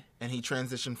 Yeah. And he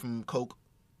transitioned from Coke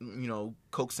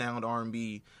sound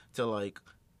R&B to like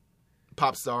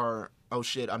pop star, oh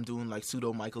shit, I'm doing like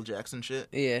pseudo Michael Jackson shit.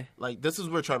 Yeah. Like this is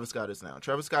where Travis Scott is now.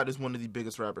 Travis Scott is one of the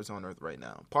biggest rappers on earth right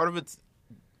now. Part of it's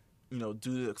due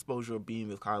to exposure of being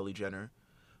with Kylie Jenner.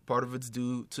 Part of it's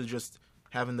due to just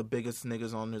having the biggest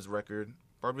niggas on his record.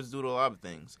 Part of it's due to a lot of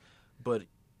things. But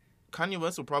Kanye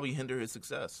West will probably hinder his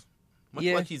success. Much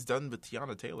like he's done with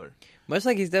Tiana Taylor. Much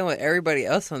like he's done with everybody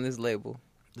else on this label.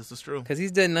 This is true. Because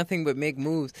he's done nothing but make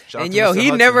moves. Shout and he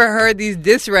Hudson. Never heard these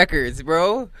diss records,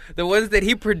 bro. The ones that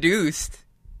he produced.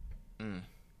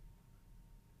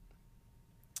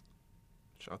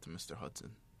 Shout out to Mr.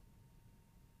 Hudson.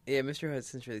 Yeah, Mr.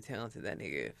 Hudson's really talented, that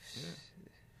nigga. Yeah.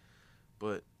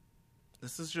 But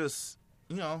this is just,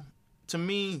 to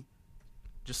me,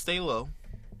 just stay low.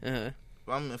 Uh-huh.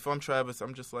 If I'm Travis,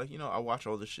 I'm just like, I watch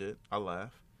all this shit. I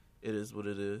laugh. It is what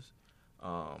it is.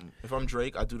 If I'm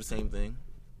Drake, I do the same thing.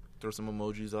 Throw some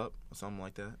emojis up or something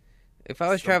like that. If I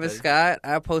was Travis Scott,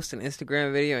 I'd post an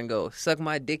Instagram video and go, suck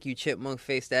my dick, you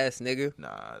chipmunk-faced ass nigga.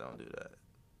 Nah, don't do that.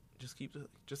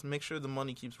 Just make sure the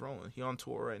money keeps rolling. He on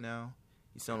tour right now.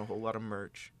 He's selling a whole lot of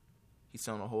merch. He's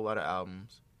selling a whole lot of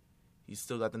albums. He's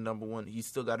still got a number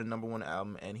one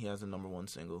album, and he has a number one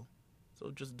single. So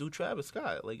just do Travis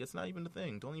Scott. Like, it's not even a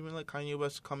thing. Don't even let Kanye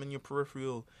West come in your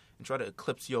peripheral and try to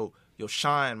eclipse your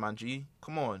shine, my G.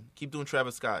 Come on. Keep doing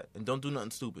Travis Scott. And don't do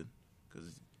nothing stupid.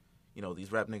 Because,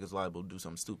 these rap niggas liable to do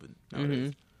something stupid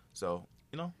nowadays. Mm-hmm. So,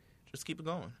 just keep it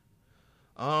going.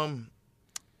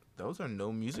 That was our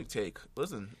no music take.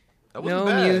 Listen, that wasn't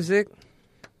bad. No music.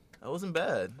 That wasn't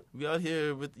bad. We out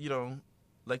here with,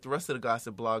 like the rest of the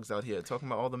gossip blogs out here talking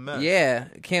about all the mess. Yeah.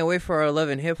 Can't wait for our Love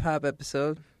and Hip Hop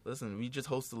episode. Listen, we just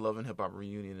hosted Love and Hip Hop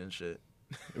reunion and shit.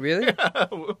 Really?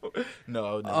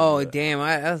 No. Oh, damn.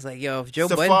 I was like, yo, if Joe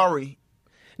Safari.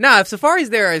 Nah, if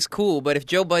Safari's there, it's cool. But if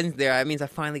Joe Budden's there, that means I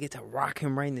finally get to rock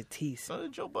him right in the teeth. So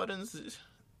Joe Budden's,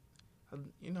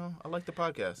 I like the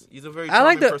podcast. He's a very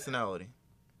charming personality.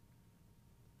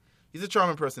 He's a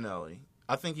charming personality.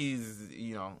 I think he's,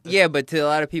 Yeah, but to a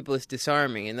lot of people, it's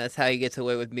disarming, and that's how he gets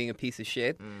away with being a piece of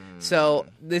shit. So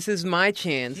this is my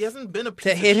chance. He hasn't been a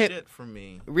piece of shit for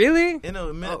me. Really? In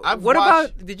a minute.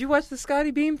 Did you watch the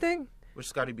Scotty Beam thing? Which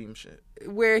Scotty Beam shit?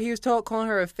 Where he was calling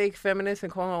her a fake feminist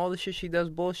and calling all the shit she does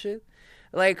bullshit.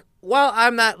 Like, while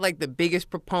I'm not, like, the biggest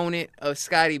proponent of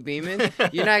Scotty Beeman,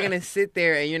 you're not going to sit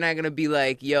there and you're not going to be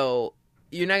like, yo...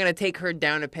 You're not going to take her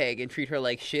down a peg and treat her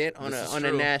like shit on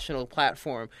a national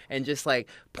platform and just, like,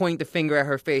 point the finger at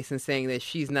her face and saying that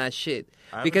she's not shit.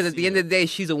 Because at the end of the day,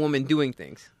 she's a woman doing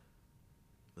things.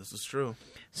 This is true.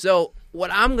 So what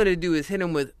I'm going to do is hit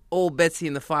him with Old Betsy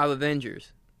and the Five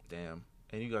Avengers. Damn.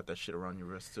 And you got that shit around your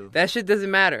wrist, too. That shit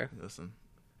doesn't matter. Listen.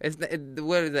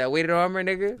 What is that, weighted armor,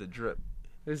 nigga? The drip.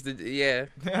 It's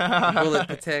bullet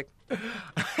protect.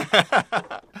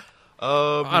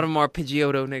 Audemars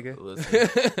Pidgeotto, nigga.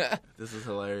 Listen, this is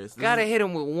hilarious. Gotta hit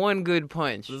him with one good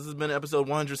punch. This has been episode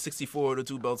 164 of the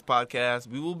Two Belts Podcast.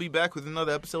 We will be back with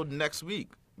another episode next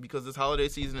week because this holiday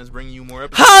season is bringing you more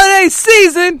episodes. Holiday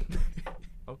season!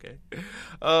 Okay.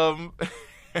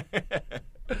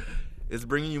 is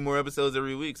bringing you more episodes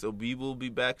every week. So we will be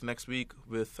back next week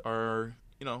with our,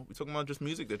 we're talking about just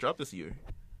music that dropped this year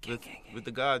with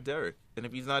the god Derek. And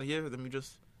if he's not here, then we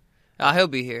just... Oh, he'll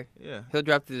be here. Yeah. He'll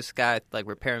drop through the sky like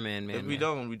Repairman, man. If we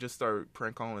don't, we just start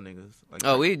prank calling niggas.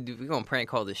 Like we gonna prank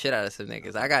call the shit out of some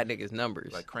niggas. I got niggas'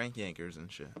 numbers. Like crank yankers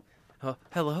and shit.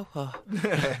 Hello?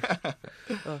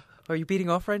 Are you beating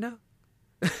off right now?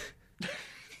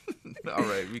 All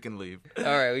right, we can leave. All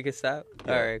right, we can stop?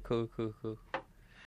 Yeah. All right, cool.